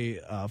was a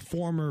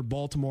former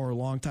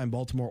longtime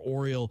Baltimore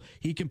Oriole.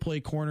 He can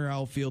play corner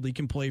outfield. He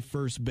can play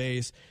first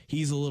base.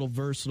 He's a little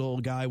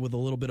versatile guy with a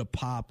little bit of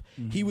pop.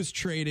 Mm-hmm. He was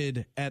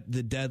traded at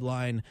the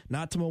deadline,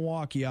 not to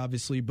Milwaukee,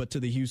 obviously, but to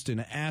the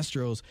Houston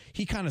Astros.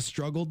 He kind of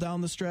struggled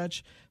down the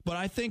stretch, but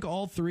I think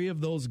all 3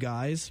 of those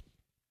guys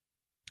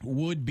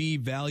would be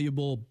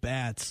valuable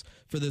bats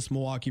for this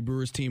Milwaukee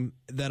Brewers team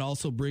that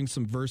also brings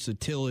some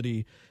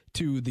versatility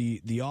to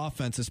the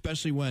offense,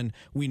 especially when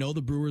we know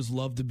the Brewers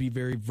love to be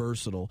very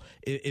versatile.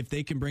 If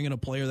they can bring in a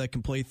player that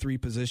can play 3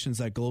 positions,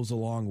 that goes a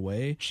long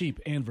way.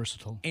 Cheap and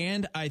versatile.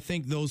 And I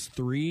think those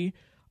 3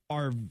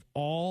 are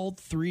all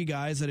 3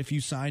 guys that if you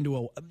sign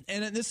to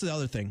and this is the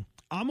other thing,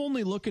 I'm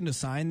only looking to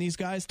sign these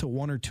guys to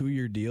 1 or 2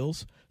 year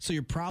deals. So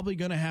you're probably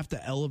going to have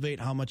to elevate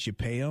how much you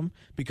pay them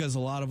because a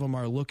lot of them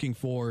are looking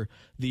for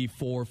the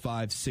 4,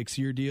 5, 6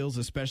 year deals,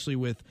 especially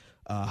with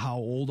how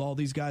old all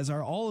these guys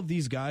are. All of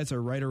these guys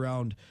are right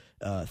around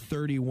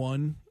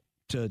 31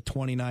 to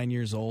 29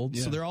 years old.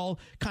 Yeah. So they're all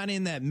kind of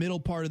in that middle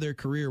part of their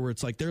career where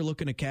it's like they're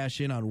looking to cash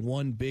in on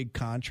one big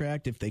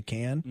contract if they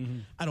can. Mm-hmm.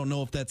 I don't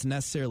know if that's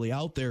necessarily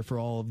out there for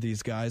all of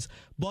these guys,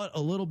 but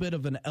a little bit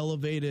of an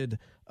elevated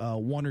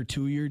 1 or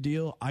 2 year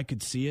deal, I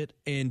could see it.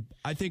 And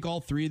I think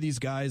all 3 of these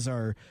guys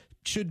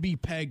should be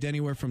pegged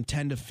anywhere from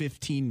 10 to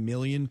 15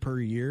 million per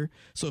year.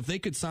 So if they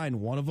could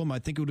sign one of them, I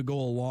think it would go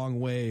a long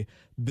way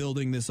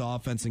building this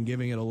offense and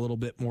giving it a little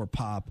bit more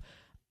pop.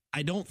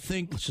 I don't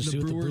think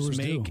the Brewers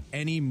make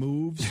any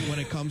moves when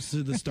it comes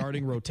to the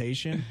starting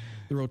rotation.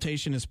 The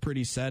rotation is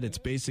pretty set. It's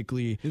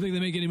basically... You think they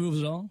make any moves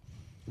at all?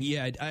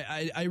 Yeah,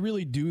 I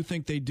really do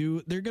think they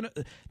do. They're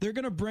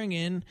gonna bring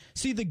in.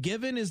 See, the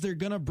given is they're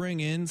gonna bring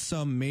in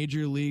some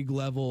major league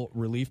level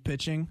relief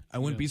pitching. I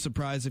wouldn't be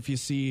surprised if you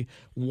see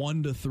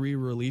 1 to 3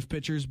 relief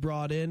pitchers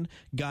brought in,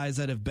 guys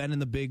that have been in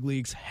the big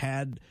leagues,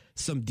 had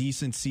some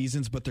decent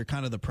seasons, but they're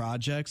kind of the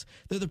projects.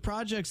 They're the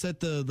projects that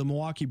the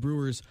Milwaukee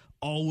Brewers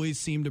always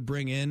seem to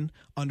bring in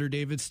under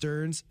David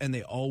Stearns, and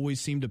they always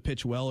seem to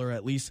pitch well, or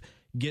at least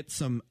get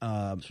some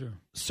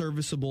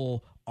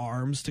serviceable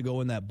arms to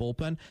go in that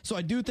bullpen. So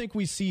I do think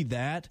we see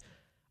that.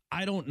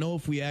 I don't know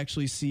if we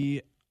actually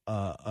see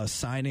a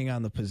signing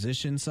on the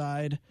position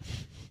side.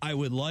 I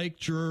would like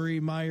Drury,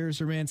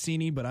 Myers, or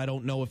Mancini, but I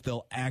don't know if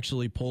they'll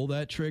actually pull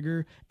that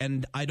trigger.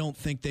 And I don't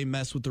think they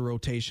mess with the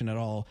rotation at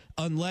all,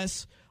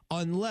 unless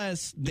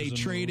they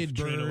traded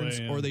Burns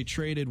or they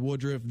traded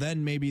Woodruff.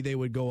 Then maybe they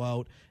would go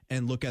out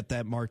and look at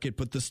that market.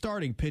 But the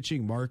starting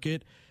pitching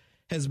market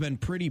has been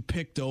pretty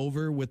picked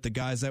over with the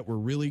guys that were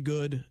really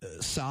good,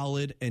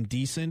 solid, and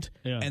decent,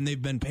 and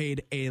they've been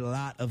paid a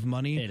lot of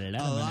money, a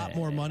lot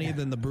more money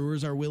than the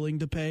Brewers are willing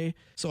to pay.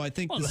 So I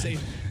think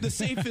the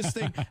safest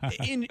thing,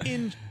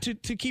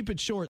 to keep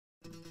it short.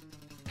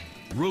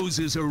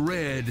 Roses are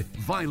red,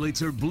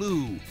 violets are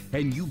blue,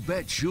 and you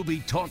bet she'll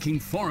be talking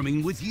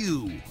farming with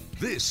you.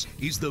 This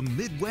is the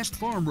Midwest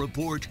Farm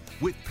Report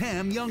with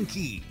Pam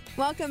Youngke.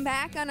 Welcome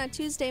back on a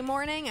Tuesday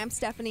morning. I'm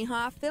Stephanie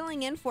Hoff,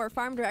 filling in for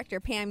Farm Director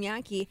Pam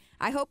Youngke.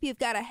 I hope you've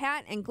got a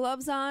hat and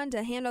gloves on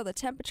to handle the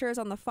temperatures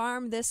on the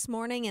farm this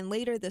morning and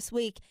later this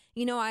week.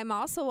 You know, I'm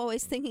also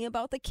always thinking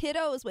about the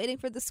kiddos waiting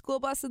for the school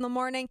bus in the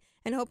morning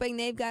and hoping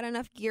they've got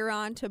enough gear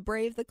on to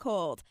brave the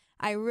cold.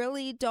 I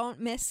really don't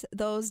miss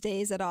those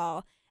days at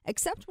all,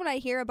 except when I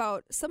hear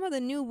about some of the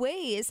new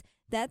ways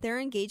that they're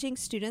engaging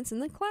students in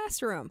the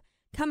classroom.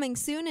 Coming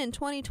soon in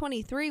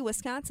 2023,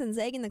 Wisconsin's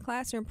Egg in the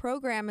Classroom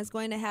program is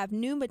going to have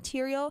new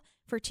material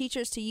for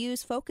teachers to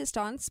use focused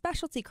on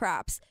specialty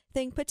crops.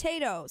 Think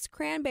potatoes,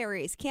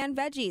 cranberries, canned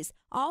veggies,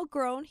 all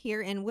grown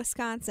here in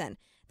Wisconsin.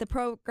 The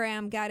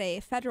program got a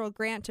federal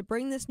grant to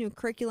bring this new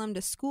curriculum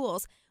to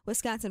schools.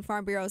 Wisconsin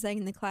Farm Bureau's Egg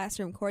in the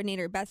Classroom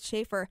coordinator Beth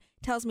Schaefer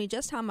tells me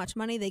just how much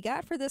money they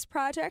got for this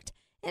project,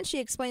 and she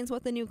explains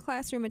what the new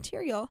classroom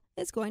material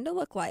is going to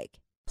look like.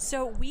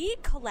 So we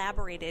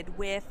collaborated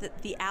with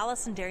the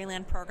Alice and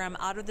Dairyland program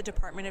out of the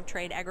Department of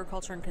Trade,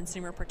 Agriculture, and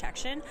Consumer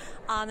Protection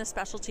on the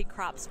Specialty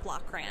Crops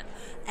Block Grant.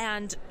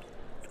 And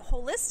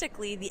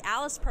holistically, the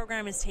Alice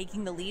program is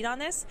taking the lead on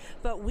this,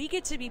 but we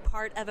get to be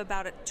part of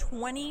about a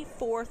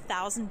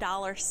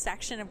 $24,000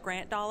 section of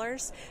grant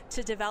dollars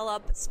to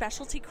develop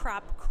specialty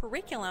crop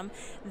curriculum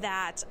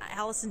that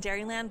Alice and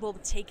Dairyland will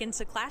take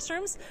into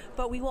classrooms,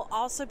 but we will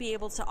also be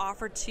able to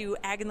offer to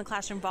Ag in the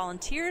Classroom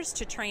volunteers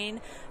to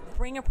train,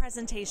 bring a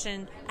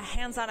presentation, a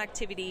hands-on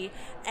activity,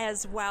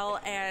 as well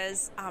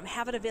as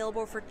have it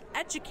available for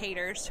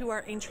educators who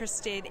are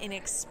interested in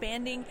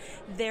expanding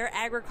their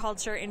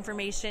agriculture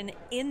information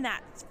in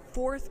that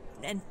 4th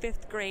and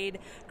 5th grade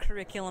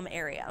curriculum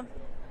area.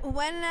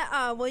 When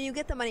will you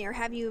get the money, or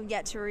have you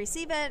yet to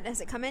receive it?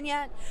 Has it come in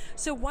yet?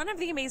 So one of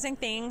the amazing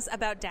things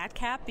about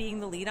DATCAP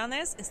being the lead on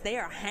this is they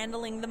are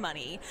handling the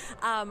money,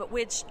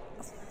 which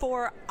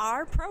for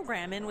our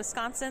program in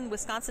Wisconsin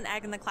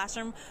Ag in the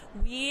Classroom,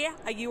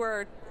 you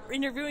are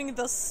interviewing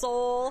the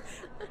sole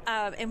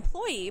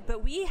employee,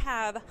 but we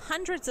have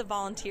hundreds of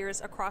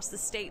volunteers across the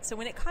state. So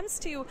when it comes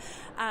to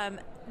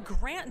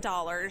grant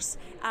dollars,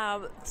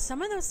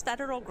 some of those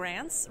federal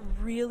grants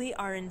really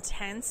are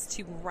intense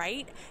to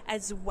write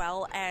as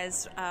well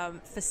as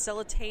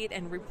facilitate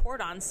and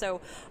report on. So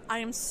I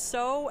am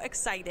so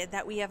excited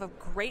that we have a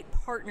great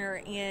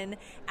partner in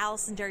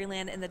Alice and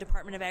Dairyland and the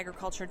Department of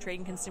Agriculture, Trade,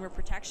 and Consumer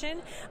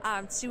Protection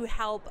to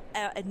help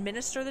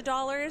administer the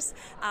dollars.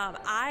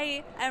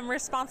 I am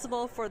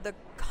responsible for the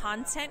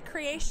content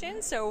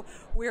creation, so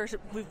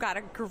we've got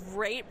a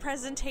great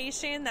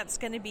presentation that's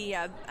going to be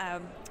a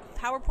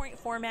PowerPoint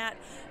format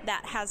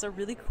that has a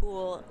really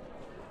cool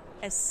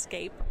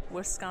Escape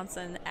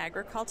Wisconsin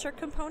agriculture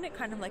component,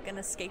 kind of like an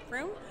escape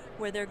room,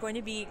 where they're going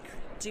to be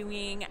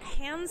doing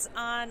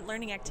hands-on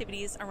learning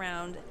activities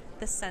around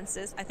the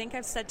census. I think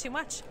I've said too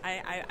much.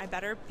 I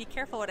better be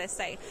careful what I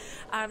say.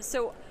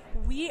 So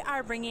we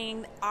are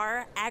bringing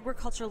our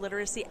agricultural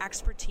literacy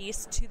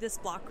expertise to this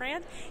block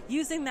grant,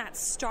 using that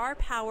star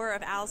power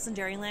of Alice and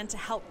Dairyland to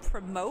help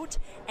promote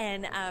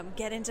and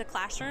get into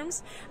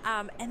classrooms,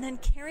 and then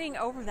carrying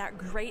over that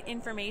great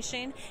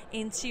information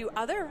into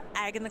other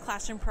Ag in the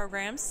Classroom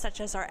programs,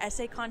 such as our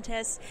essay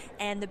contest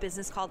and the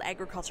Business Called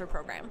Agriculture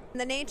program.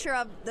 The nature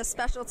of the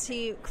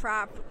specialty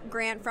crop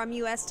grant from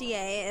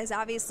USDA is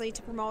obviously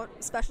to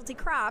promote specialty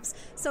crops.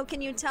 So can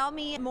you tell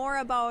me more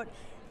about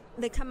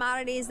the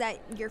commodities that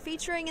you're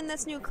featuring in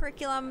this new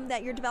curriculum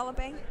that you're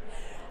developing?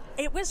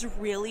 It was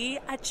really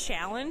a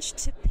challenge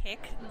to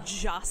pick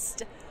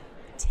just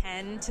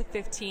 10 to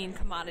 15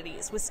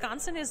 commodities.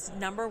 Wisconsin is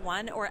number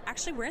one, or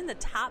actually we're in the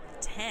top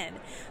 10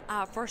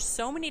 for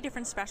so many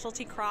different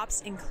specialty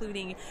crops,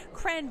 including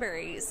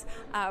cranberries,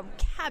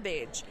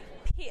 cabbage,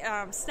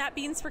 snap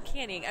beans for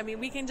canning. I mean,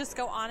 we can just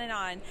go on and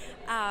on.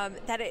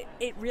 That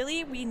it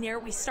really,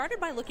 we started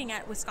by looking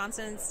at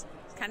Wisconsin's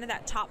kind of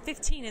that top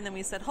 15, and then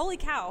we said, holy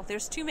cow,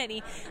 there's too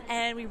many,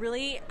 and we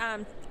really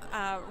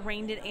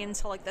reined it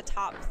into like the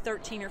top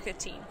 13 or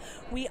 15.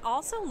 We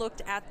also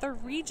looked at the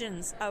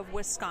regions of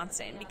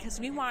Wisconsin because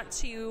we want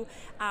to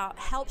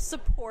help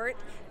support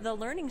the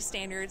learning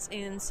standards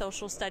in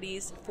social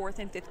studies 4th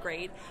and 5th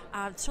grade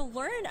to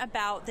learn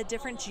about the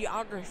different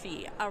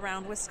geography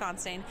around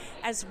Wisconsin,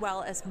 as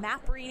well as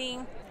map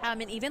reading,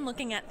 and even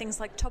looking at things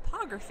like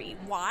topography.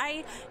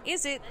 Why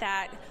is it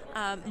that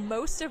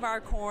most of our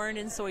corn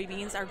and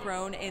soybeans are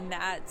grown in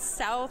that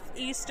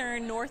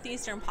southeastern,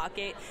 northeastern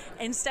pocket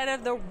instead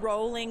of the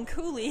rolling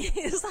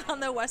coulees on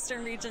the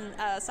western region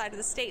side of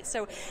the state?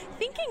 So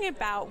thinking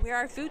about where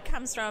our food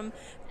comes from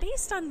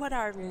based on what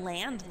our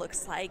land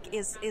looks like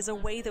is a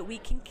way that we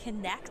can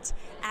connect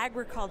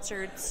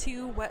agriculture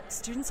to what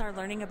students are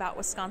learning about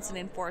Wisconsin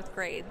in 4th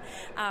grade.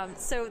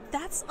 So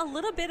that's a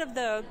little bit of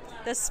the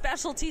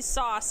specialty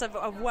sauce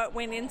of what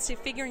went into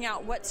figuring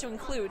out what to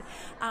include.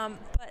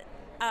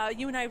 But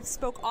you and I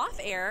spoke off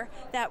air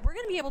that we're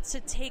going to be able to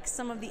take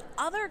some of the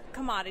other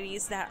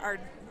commodities that are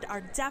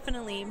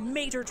definitely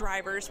major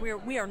drivers.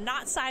 We are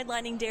not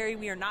sidelining dairy.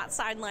 We are not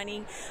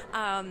sidelining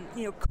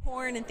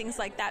corn and things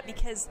like that,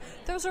 because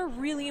those are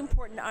really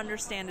important to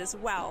understand as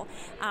well,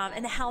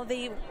 and how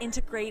they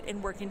integrate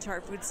and work into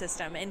our food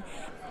system. And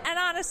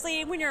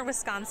honestly, when you're in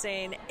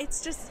Wisconsin,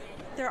 it's just,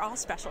 they're all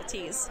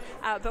specialties.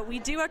 But we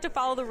do have to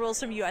follow the rules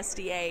from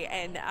USDA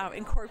and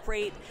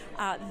incorporate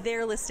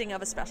their listing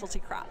of a specialty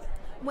crop.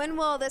 When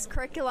will this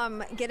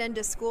curriculum get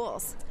into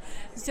schools?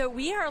 So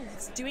we are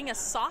doing a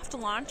soft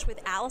launch with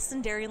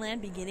Allison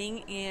Dairyland beginning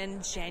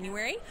in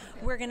January.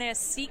 We're going to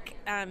seek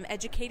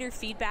educator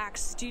feedback,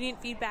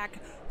 student feedback,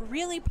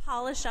 really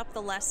polish up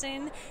the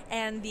lesson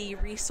and the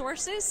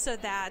resources so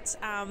that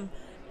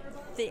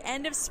the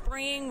end of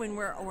spring, when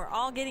we're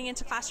all getting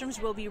into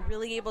classrooms, we'll be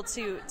really able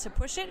to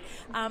push it.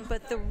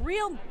 But the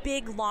real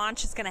big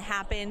launch is going to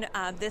happen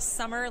this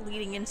summer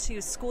leading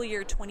into school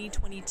year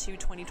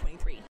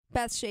 2022-2023.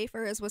 Beth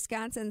Schaefer is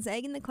Wisconsin's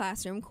Egg in the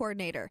Classroom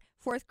coordinator.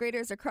 4th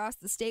graders across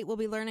the state will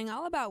be learning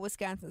all about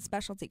Wisconsin's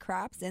specialty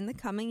crops in the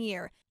coming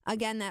year.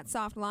 Again, that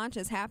soft launch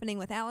is happening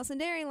with Allison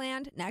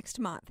Dairyland next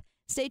month.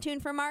 Stay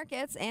tuned for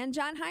markets and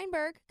John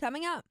Heinberg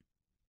coming up.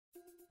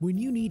 When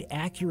you need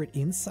accurate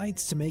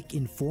insights to make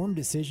informed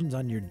decisions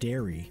on your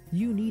dairy,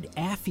 you need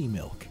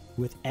Affimilk.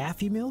 With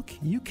Affimilk,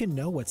 you can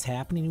know what's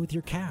happening with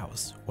your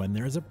cows, when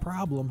there's a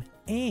problem,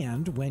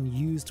 and when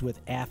used with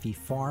Affy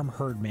Farm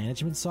herd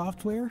management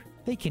software,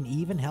 they can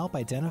even help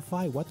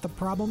identify what the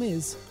problem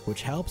is,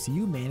 which helps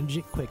you manage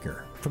it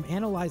quicker. From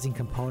analyzing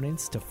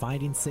components to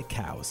finding sick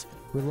cows,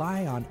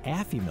 rely on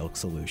Affimilk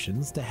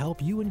solutions to help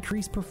you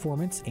increase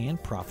performance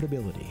and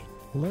profitability.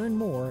 Learn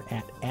more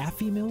at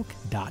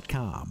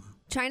affimilk.com.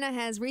 China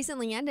has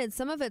recently ended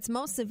some of its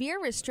most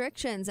severe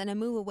restrictions and a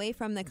move away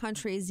from the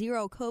country's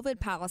zero COVID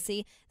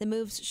policy. The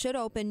moves should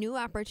open new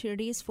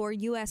opportunities for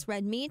U.S.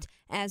 red meat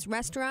as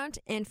restaurant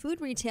and food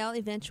retail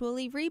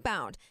eventually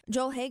rebound.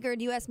 Joel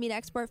Haggard, U.S. Meat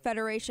Export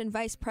Federation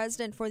Vice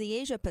President for the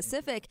Asia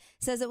Pacific,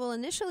 says it will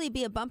initially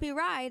be a bumpy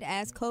ride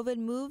as COVID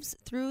moves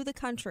through the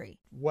country.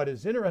 What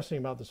is interesting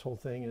about this whole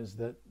thing is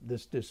that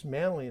this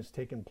dismantling has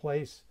taken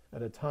place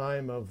at a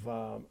time of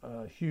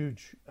a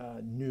huge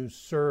new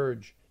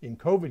surge in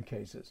COVID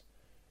cases.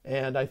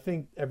 And I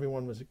think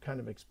everyone was kind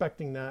of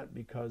expecting that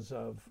because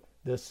of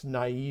this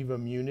naive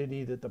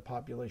immunity that the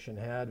population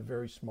had. A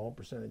very small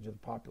percentage of the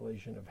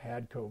population have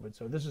had COVID.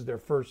 So this is their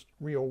first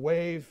real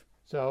wave.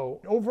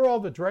 So overall,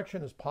 the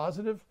direction is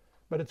positive,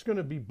 but it's going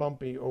to be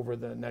bumpy over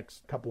the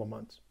next couple of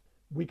months.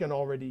 We can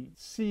already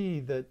see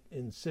that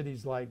in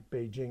cities like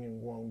Beijing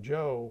and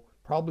Guangzhou,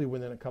 probably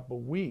within a couple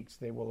of weeks,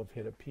 they will have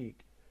hit a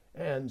peak.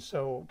 And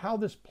so how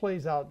this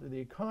plays out to the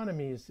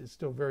economy is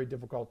still very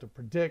difficult to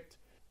predict.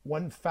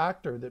 One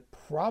factor that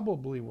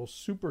probably will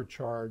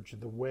supercharge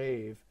the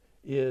wave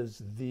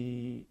is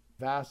the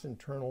vast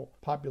internal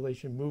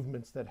population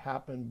movements that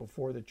happened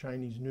before the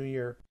Chinese New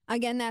Year.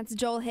 Again, that's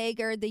Joel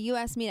Haggard, the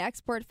U.S. Meat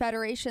Export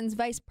Federation's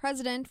Vice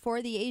President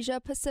for the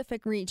Asia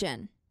Pacific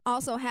region.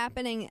 Also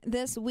happening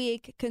this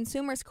week,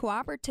 Consumers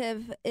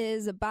Cooperative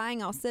is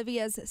buying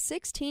Alcivia's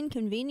 16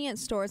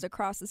 convenience stores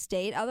across the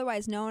state,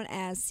 otherwise known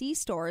as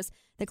C-stores.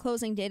 The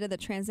closing date of the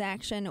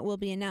transaction will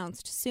be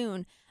announced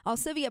soon.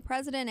 Alcivia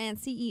President and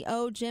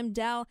CEO Jim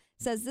Dell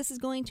says this is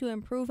going to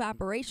improve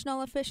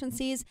operational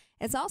efficiencies.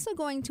 It's also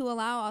going to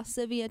allow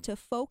Alcivia to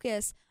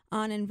focus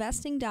on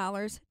investing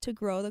dollars to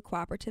grow the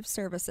cooperative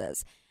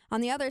services.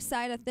 On the other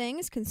side of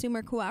things,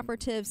 Consumer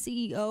Cooperative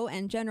CEO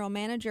and General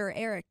Manager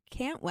Eric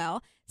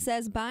Cantwell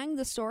says buying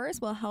the stores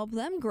will help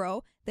them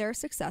grow their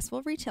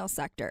successful retail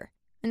sector.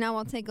 And now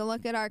we'll take a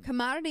look at our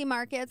commodity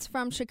markets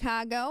from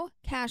Chicago.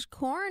 Cash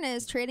corn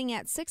is trading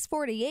at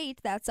 $6.48.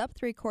 That's up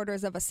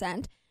 3/4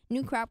 cents.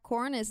 New crop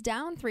corn is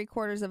down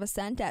 3/4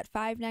 cents at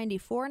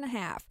 $5.94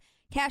 1/2.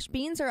 Cash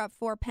beans are up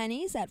 4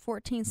 pennies at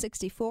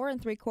 $14.64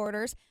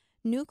 3/4.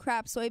 New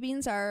crop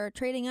soybeans are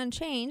trading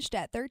unchanged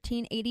at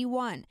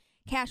 $13.81.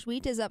 Cash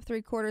wheat is up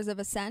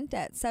 3/4 cent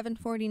at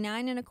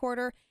 $7.49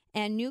 1/4,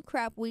 and new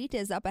crop wheat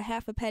is up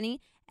 1/2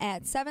 penny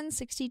at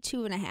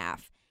 $7.62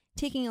 1/2.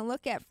 Taking a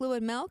look at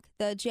fluid milk,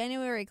 the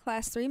January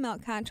Class 3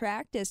 milk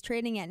contract is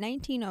trading at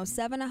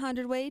 $19.07 a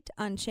hundredweight,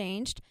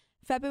 unchanged.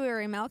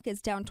 February milk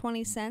is down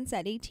 20 cents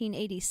at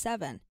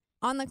 $18.87.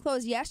 On the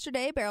close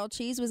yesterday, barrel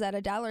cheese was at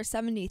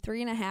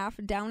 $1.73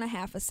 1/2, down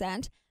 1/2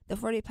 cent. The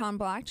 40-pound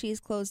block cheese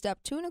closed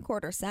up 2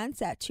 1/4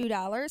 cents at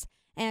 $2,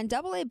 and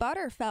double-A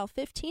butter fell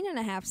 15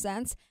 1/2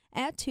 cents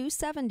at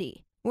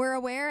 $2.70. We're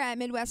aware at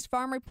Midwest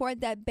Farm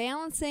Report that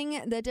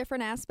balancing the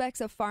different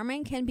aspects of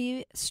farming can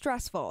be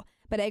stressful,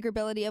 but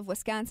AgriBility of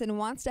Wisconsin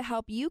wants to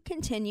help you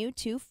continue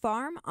to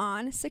farm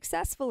on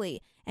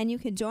successfully. And you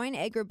can join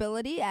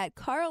AgriBility at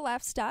Carl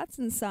F. Stotts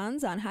 &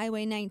 Sons on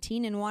Highway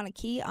 19 in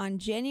Waunakee on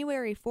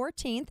January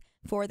 14th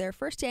for their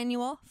first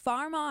annual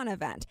Farm On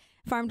event.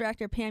 Farm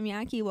Director Pam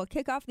Yankee will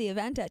kick off the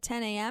event at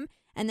 10 a.m.,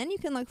 and then you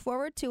can look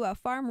forward to a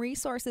Farm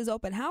Resources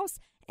open house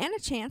and a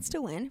chance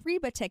to win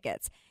REBA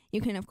tickets.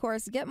 You can, of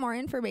course, get more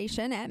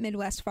information at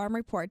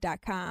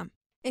MidwestFarmReport.com.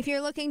 If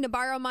you're looking to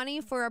borrow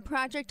money for a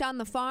project on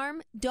the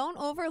farm, don't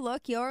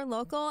overlook your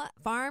local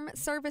Farm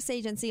Service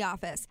Agency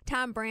office.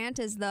 Tom Brandt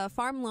is the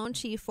Farm Loan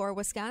Chief for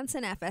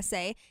Wisconsin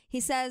FSA. He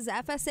says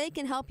FSA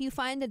can help you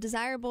find a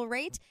desirable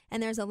rate,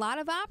 and there's a lot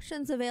of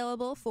options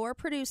available for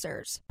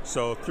producers.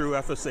 So through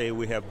FSA,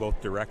 we have both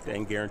direct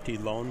and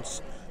guaranteed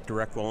loans.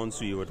 Direct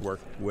loans, you would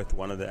work with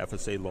one of the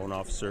FSA loan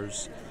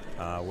officers,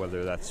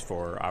 whether that's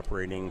for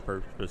operating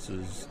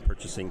purposes,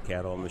 purchasing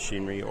cattle and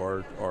machinery,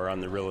 or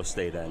on the real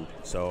estate end.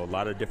 So a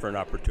lot of different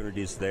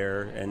opportunities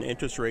there. And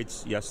interest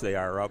rates, yes, they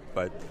are up,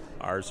 but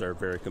ours are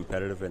very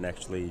competitive and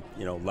actually,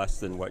 less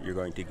than what you're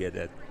going to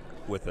get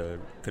with a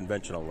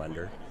conventional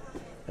lender.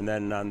 And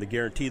then on the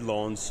guaranteed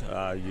loans,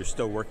 you're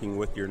still working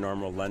with your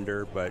normal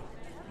lender, but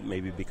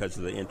maybe because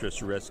of the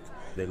interest risk,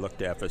 they look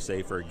to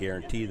FSA for a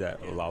guarantee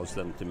that allows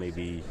them to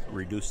maybe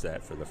reduce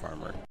that for the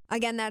farmer.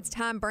 Again, that's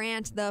Tom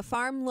Brandt, the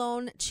Farm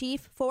Loan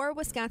Chief for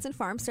Wisconsin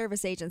Farm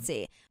Service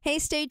Agency. Hey,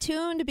 stay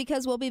tuned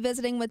because we'll be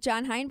visiting with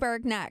John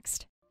Heinberg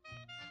next.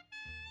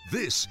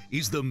 This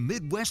is the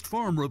Midwest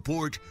Farm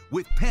Report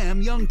with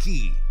Pam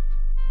Yankee.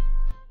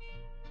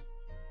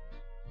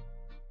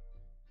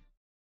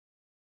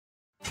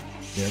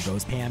 There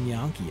goes Pam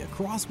Yankee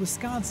across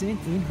Wisconsin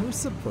in her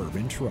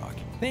Suburban truck.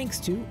 Thanks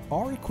to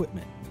our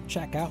equipment.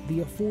 Check out the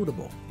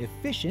affordable,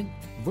 efficient,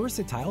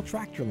 versatile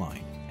tractor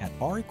line at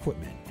our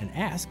equipment and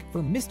ask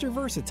for Mr.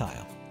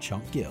 Versatile,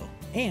 Chunk Gill.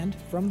 And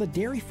from the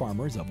Dairy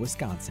Farmers of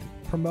Wisconsin,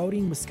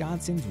 promoting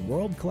Wisconsin's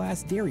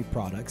world-class dairy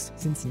products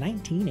since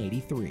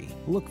 1983.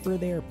 Look for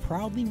their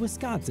Proudly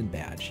Wisconsin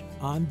badge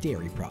on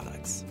dairy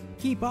products.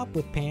 Keep up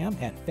with Pam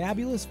at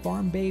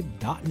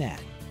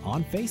fabulousfarmbabe.net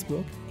on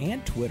Facebook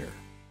and Twitter.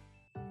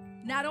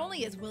 Not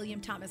only is William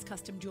Thomas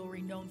Custom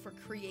Jewelry known for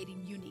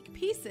creating unique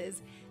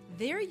pieces,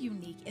 they're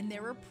unique in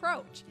their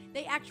approach.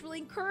 They actually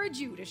encourage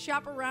you to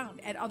shop around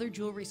at other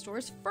jewelry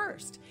stores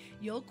first.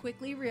 You'll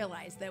quickly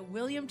realize that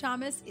William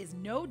Thomas is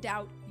no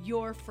doubt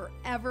your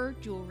forever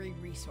jewelry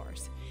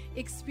resource.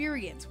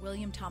 Experience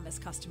William Thomas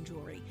Custom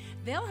Jewelry.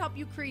 They'll help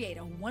you create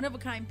a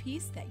one-of-a-kind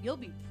piece that you'll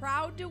be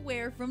proud to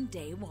wear from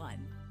day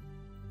one.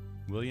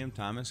 William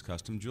Thomas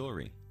Custom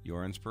Jewelry.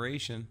 Your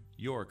inspiration,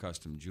 your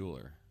custom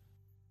jeweler.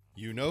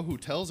 You know who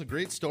tells a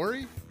great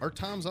story? Our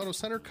Tom's Auto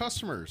Center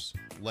customers,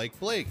 like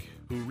Blake,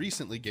 who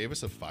recently gave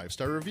us a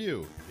 5-star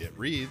review. It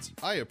reads,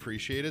 "I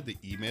appreciated the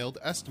emailed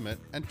estimate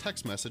and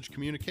text message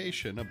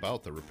communication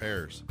about the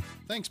repairs.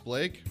 Thanks,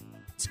 Blake.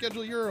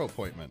 Schedule your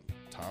appointment.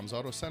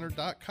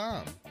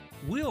 Tom'sAutoCenter.com.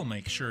 We'll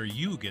make sure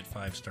you get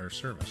 5-star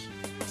service.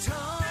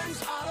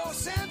 Tom's Auto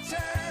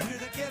Center. We're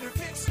the get her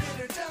fixed, get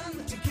her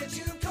done to get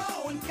you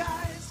going,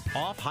 guys.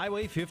 Off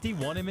Highway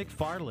 51 in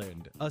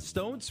McFarland, a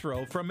stone's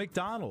throw from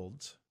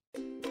McDonald's.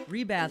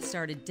 Rebath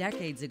started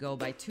decades ago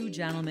by two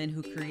gentlemen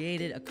who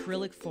created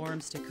acrylic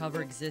forms to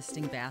cover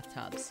existing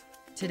bathtubs.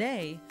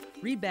 Today,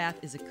 Rebath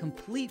is a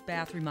complete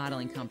bath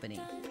remodeling company.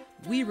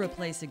 We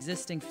replace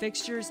existing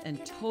fixtures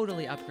and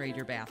totally upgrade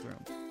your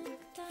bathroom.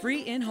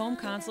 Free in-home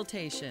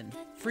consultation,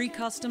 free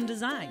custom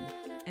design,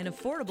 an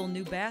affordable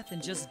new bath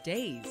in just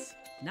days,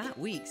 not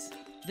weeks.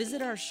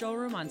 Visit our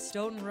showroom on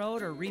Stoughton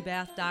Road or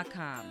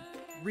rebath.com.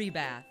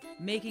 Rebath,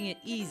 making it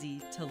easy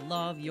to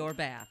love your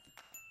bath.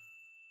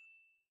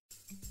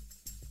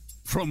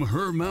 From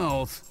her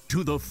mouth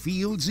to the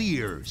field's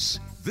ears,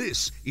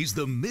 this is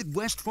the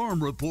Midwest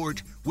Farm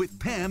Report with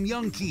Pam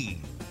Yankee.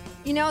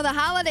 You know, the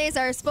holidays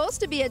are supposed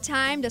to be a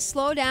time to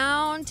slow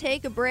down,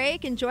 take a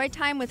break, enjoy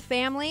time with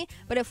family.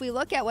 But if we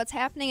look at what's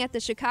happening at the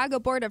Chicago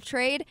Board of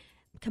Trade,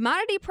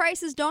 commodity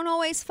prices don't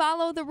always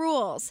follow the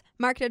rules.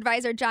 Market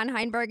advisor John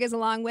Heinberg is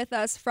along with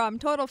us from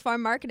Total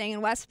Farm Marketing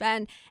in West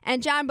Bend.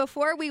 And John,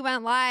 before we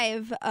went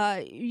live,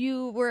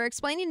 you were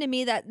explaining to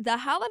me that the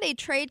holiday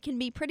trade can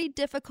be pretty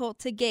difficult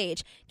to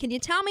gauge. Can you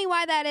tell me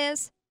why that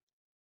is?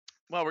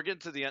 Well, we're getting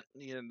to the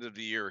end of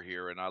the year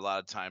here, and a lot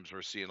of times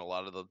we're seeing a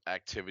lot of the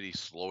activity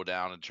slow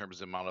down in terms of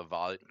the amount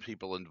of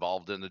people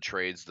involved in the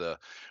trades. What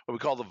we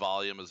call the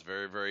volume is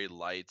very, very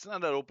light,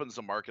 and that opens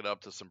the market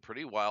up to some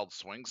pretty wild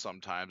swings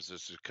sometimes,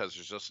 just because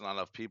there's just not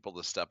enough people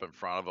to step in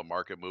front of a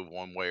market move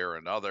one way or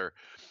another.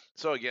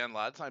 So again, a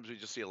lot of times we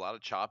just see a lot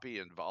of choppy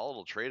and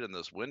volatile trade in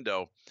this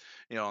window.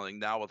 And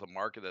now with a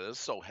market that is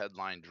so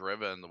headline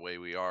driven the way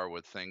we are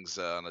with things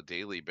on a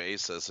daily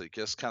basis, it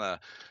just kind of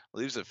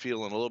leaves it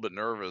feeling a little bit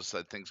nervous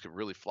that things could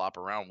really flop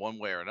around one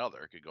way or another.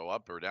 It could go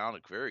up or down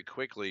very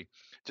quickly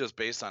just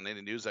based on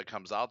any news that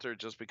comes out there,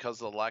 just because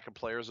of the lack of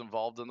players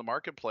involved in the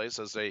marketplace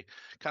as they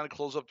kind of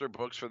close up their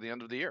books for the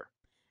end of the year.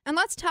 And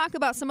let's talk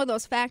about some of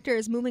those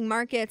factors moving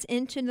markets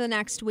into the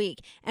next week.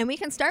 And we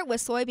can start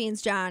with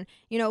soybeans, John.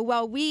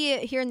 While we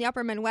here in the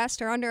upper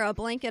Midwest are under a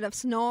blanket of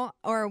snow,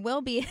 or will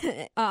be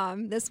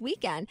this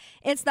weekend,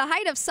 it's the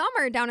height of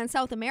summer down in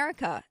South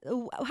America.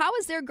 How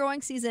is their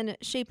growing season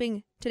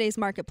shaping today's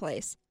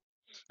marketplace?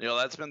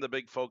 That's been the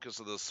big focus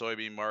of the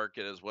soybean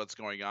market, is what's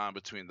going on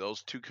between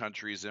those two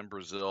countries in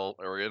Brazil,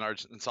 or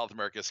in South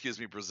America,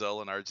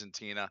 Brazil and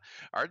Argentina.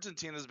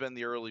 Argentina's been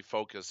the early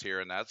focus here,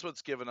 and that's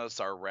what's given us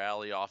our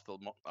rally off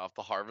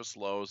the harvest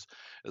lows,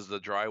 is the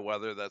dry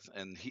weather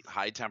and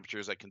high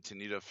temperatures that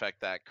continue to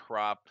affect that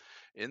crop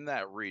in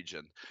that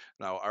region.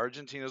 Now,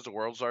 Argentina is the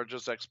world's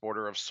largest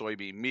exporter of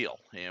soybean meal,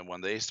 and when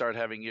they start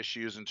having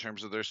issues in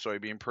terms of their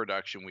soybean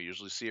production, we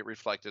usually see it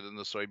reflected in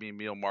the soybean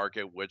meal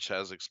market, which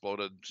has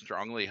exploded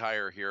strongly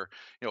higher here.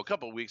 A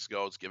couple of weeks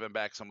ago, it's given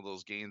back some of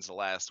those gains the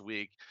last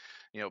week.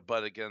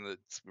 But again,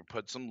 it's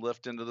put some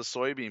lift into the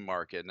soybean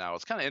market. Now,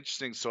 it's kind of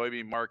interesting,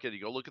 soybean market.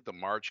 You go look at the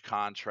March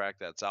contract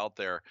that's out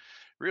there.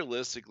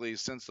 Realistically,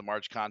 since the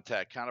March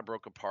contract kind of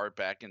broke apart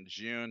back in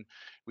June,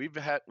 we've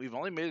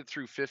only made it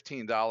through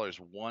 $15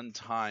 one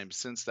time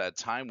since that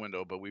time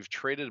window, but we've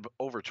traded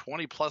over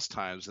 20 plus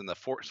times in the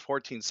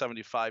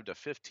 $14.75 to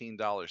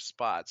 $15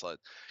 spot. So it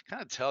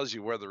kind of tells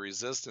you where the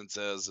resistance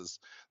is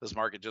this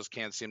market just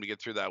can't seem to get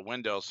through that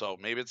window. So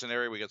maybe it's an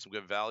area we get some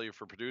good value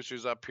for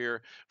producers up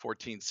here.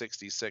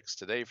 $14.66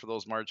 today for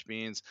those March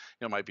beans.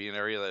 It might be an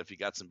area that if you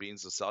got some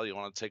beans to sell, you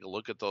want to take a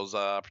look at those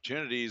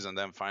opportunities and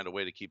then find a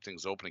way to keep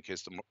things open in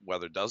case the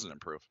weather doesn't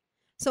improve.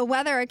 So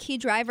weather a key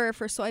driver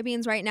for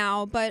soybeans right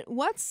now, but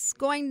what's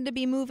going to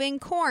be moving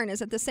corn?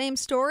 Is it the same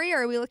story,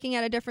 or are we looking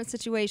at a different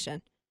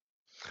situation?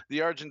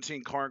 The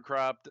Argentine corn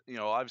crop,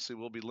 obviously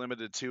will be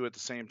limited too at the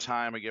same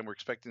time. Again, we're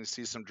expecting to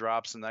see some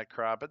drops in that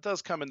crop. It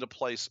does come into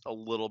place a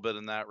little bit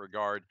in that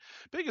regard.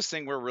 Biggest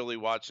thing we're really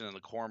watching in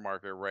the corn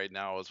market right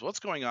now is what's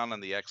going on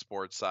the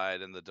export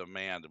side and the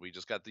demand. We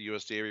just got the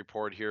USDA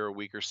report here a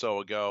week or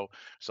so ago.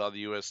 Saw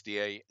the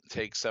USDA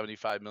take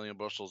 75 million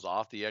bushels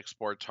off the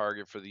export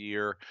target for the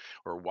year.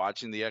 We're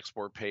watching the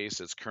export pace.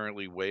 It's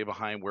currently way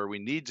behind where we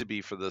need to be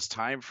for this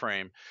time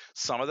frame.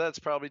 Some of that's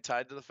probably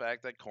tied to the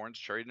fact that corn's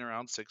trading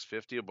around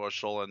 $6.50 a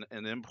bushel,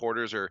 and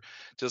importers are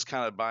just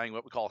kind of buying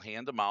what we call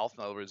hand to mouth.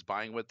 In other words,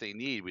 buying what they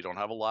need. We don't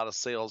have a lot of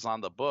sales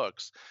on the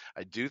books.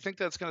 I do think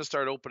that's going to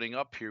start opening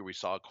up here. We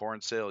saw a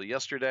corn sale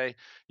yesterday.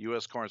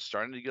 U.S. corn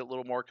starting to get a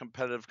little more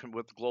competitive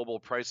with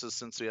global prices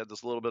since we had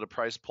this little bit of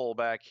price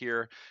pullback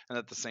here. And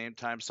at the same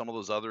time, some of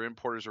those other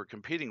importers we're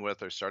competing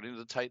with are starting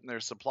to tighten their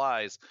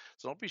supplies.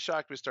 So don't be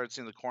shocked if we start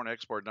seeing the corn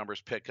export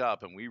numbers pick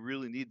up. And we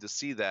really need to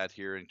see that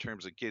here in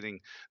terms of getting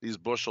these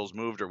bushels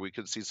moved, or we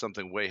could see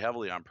something weigh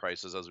heavily on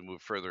prices as we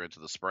move further into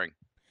the spring.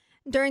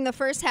 During the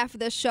first half of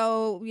the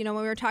show, when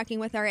we were talking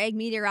with our ag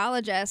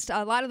meteorologist,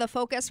 a lot of the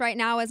focus right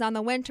now is on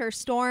the winter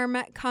storm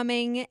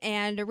coming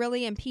and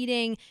really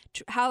impeding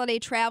holiday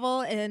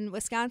travel in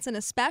Wisconsin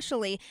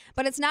especially.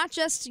 But it's not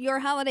just your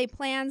holiday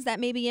plans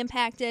that may be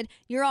impacted.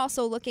 You're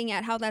also looking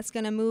at how that's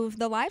going to move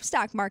the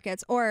livestock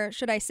markets, or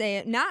should I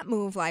say not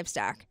move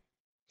livestock?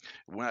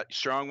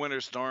 Strong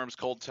winter storms,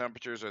 cold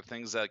temperatures are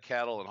things that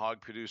cattle and hog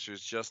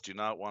producers just do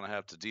not want to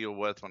have to deal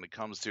with when it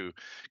comes to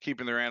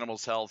keeping their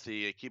animals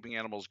healthy, keeping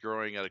animals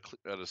growing at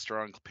a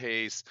strong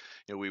pace.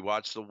 We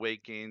watch the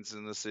weight gains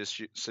in this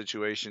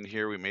situation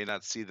here. We may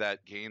not see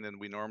that gain that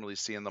we normally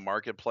see in the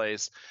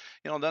marketplace.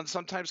 And then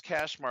sometimes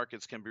cash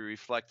markets can be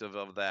reflective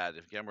of that.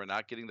 Again, we're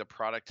not getting the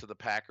product to the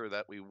packer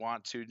that we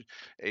want to,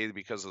 A,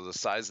 because of the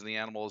size of the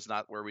animal is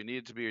not where we need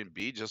it to be, and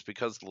B, just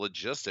because the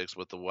logistics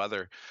with the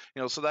weather.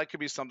 So that could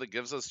be something that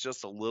gives us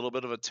just a little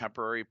bit of a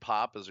temporary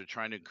pop as we're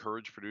trying to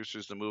encourage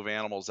producers to move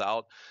animals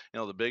out.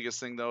 The biggest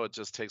thing, though, it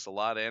just takes a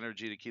lot of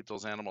energy to keep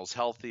those animals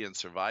healthy and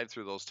survive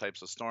through those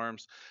types of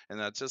storms. And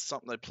that's just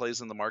something that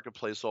plays in the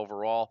marketplace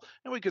overall.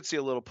 And we could see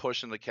a little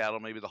push in the cattle,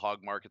 maybe the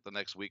hog market the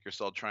next week or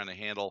so, trying to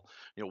handle,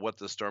 what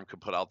the storm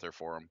could put out there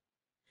for them.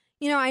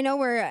 I know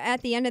we're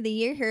at the end of the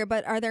year here,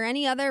 but are there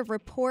any other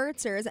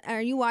reports, or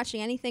are you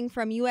watching anything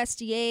from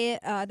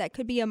USDA that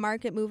could be a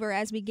market mover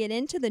as we get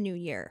into the new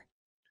year?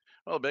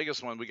 Well, the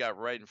biggest one we got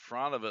right in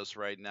front of us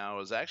right now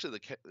is actually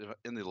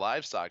in the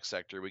livestock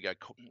sector. We got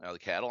the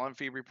cattle on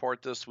feed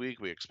report this week.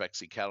 We expect to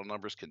see cattle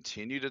numbers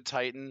continue to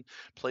tighten,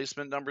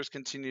 placement numbers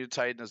continue to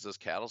tighten as this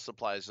cattle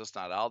supply is just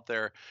not out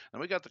there.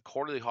 And we got the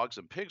quarterly hogs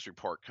and pigs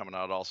report coming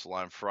out also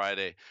on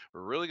Friday.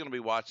 We're really going to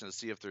be watching to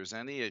see if there's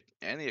any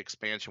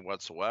expansion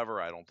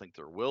whatsoever. I don't think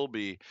there will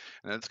be,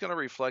 and it's going to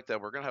reflect that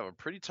we're going to have a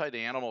pretty tight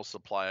animal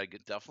supply,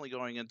 definitely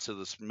going into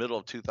this middle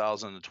of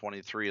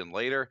 2023 and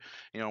later.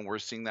 We're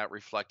seeing that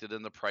reflected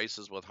in the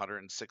prices with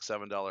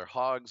 $106-7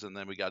 hogs, and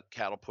then we got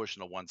cattle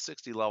pushing a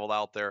 160 level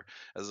out there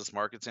as this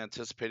market's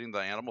anticipating the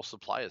animal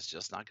supply is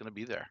just not going to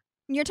be there.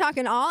 You're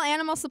talking all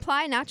animal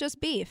supply, not just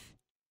beef.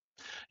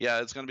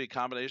 Yeah, it's going to be a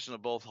combination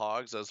of both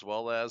hogs as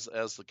well as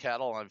the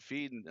cattle on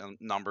feed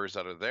numbers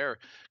that are there,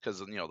 because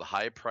the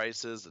high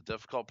prices, the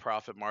difficult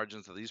profit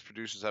margins that these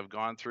producers have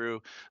gone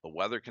through, the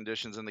weather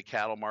conditions in the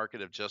cattle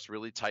market have just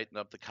really tightened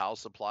up the cow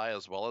supply,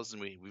 as well as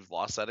we've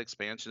lost that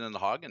expansion in the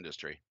hog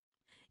industry.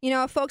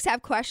 If folks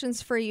have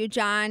questions for you,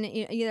 John,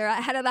 either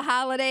ahead of the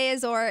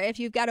holidays or if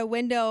you've got a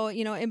window,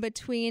 in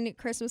between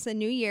Christmas and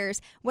New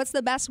Year's, what's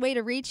the best way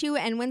to reach you,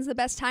 and when's the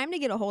best time to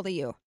get a hold of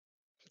you?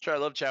 Sure, I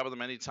love chatting with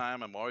them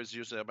anytime. I'm always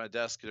usually at my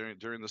desk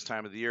during this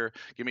time of the year.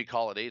 Give me a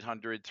call at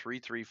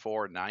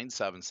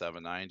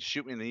 800-334-9779.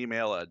 Shoot me an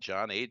email at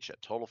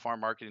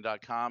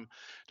johnh@totalfarmmarketing.com.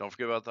 Don't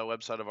forget about that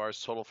website of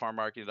ours,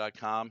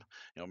 totalfarmmarketing.com.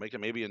 Make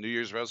it maybe a New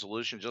Year's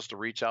resolution just to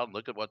reach out and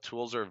look at what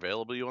tools are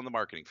available to you on the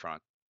marketing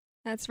front.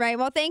 That's right.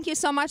 Well, thank you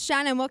so much,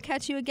 John, and we'll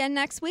catch you again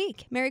next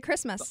week. Merry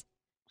Christmas.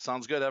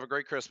 Sounds good. Have a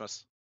great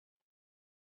Christmas.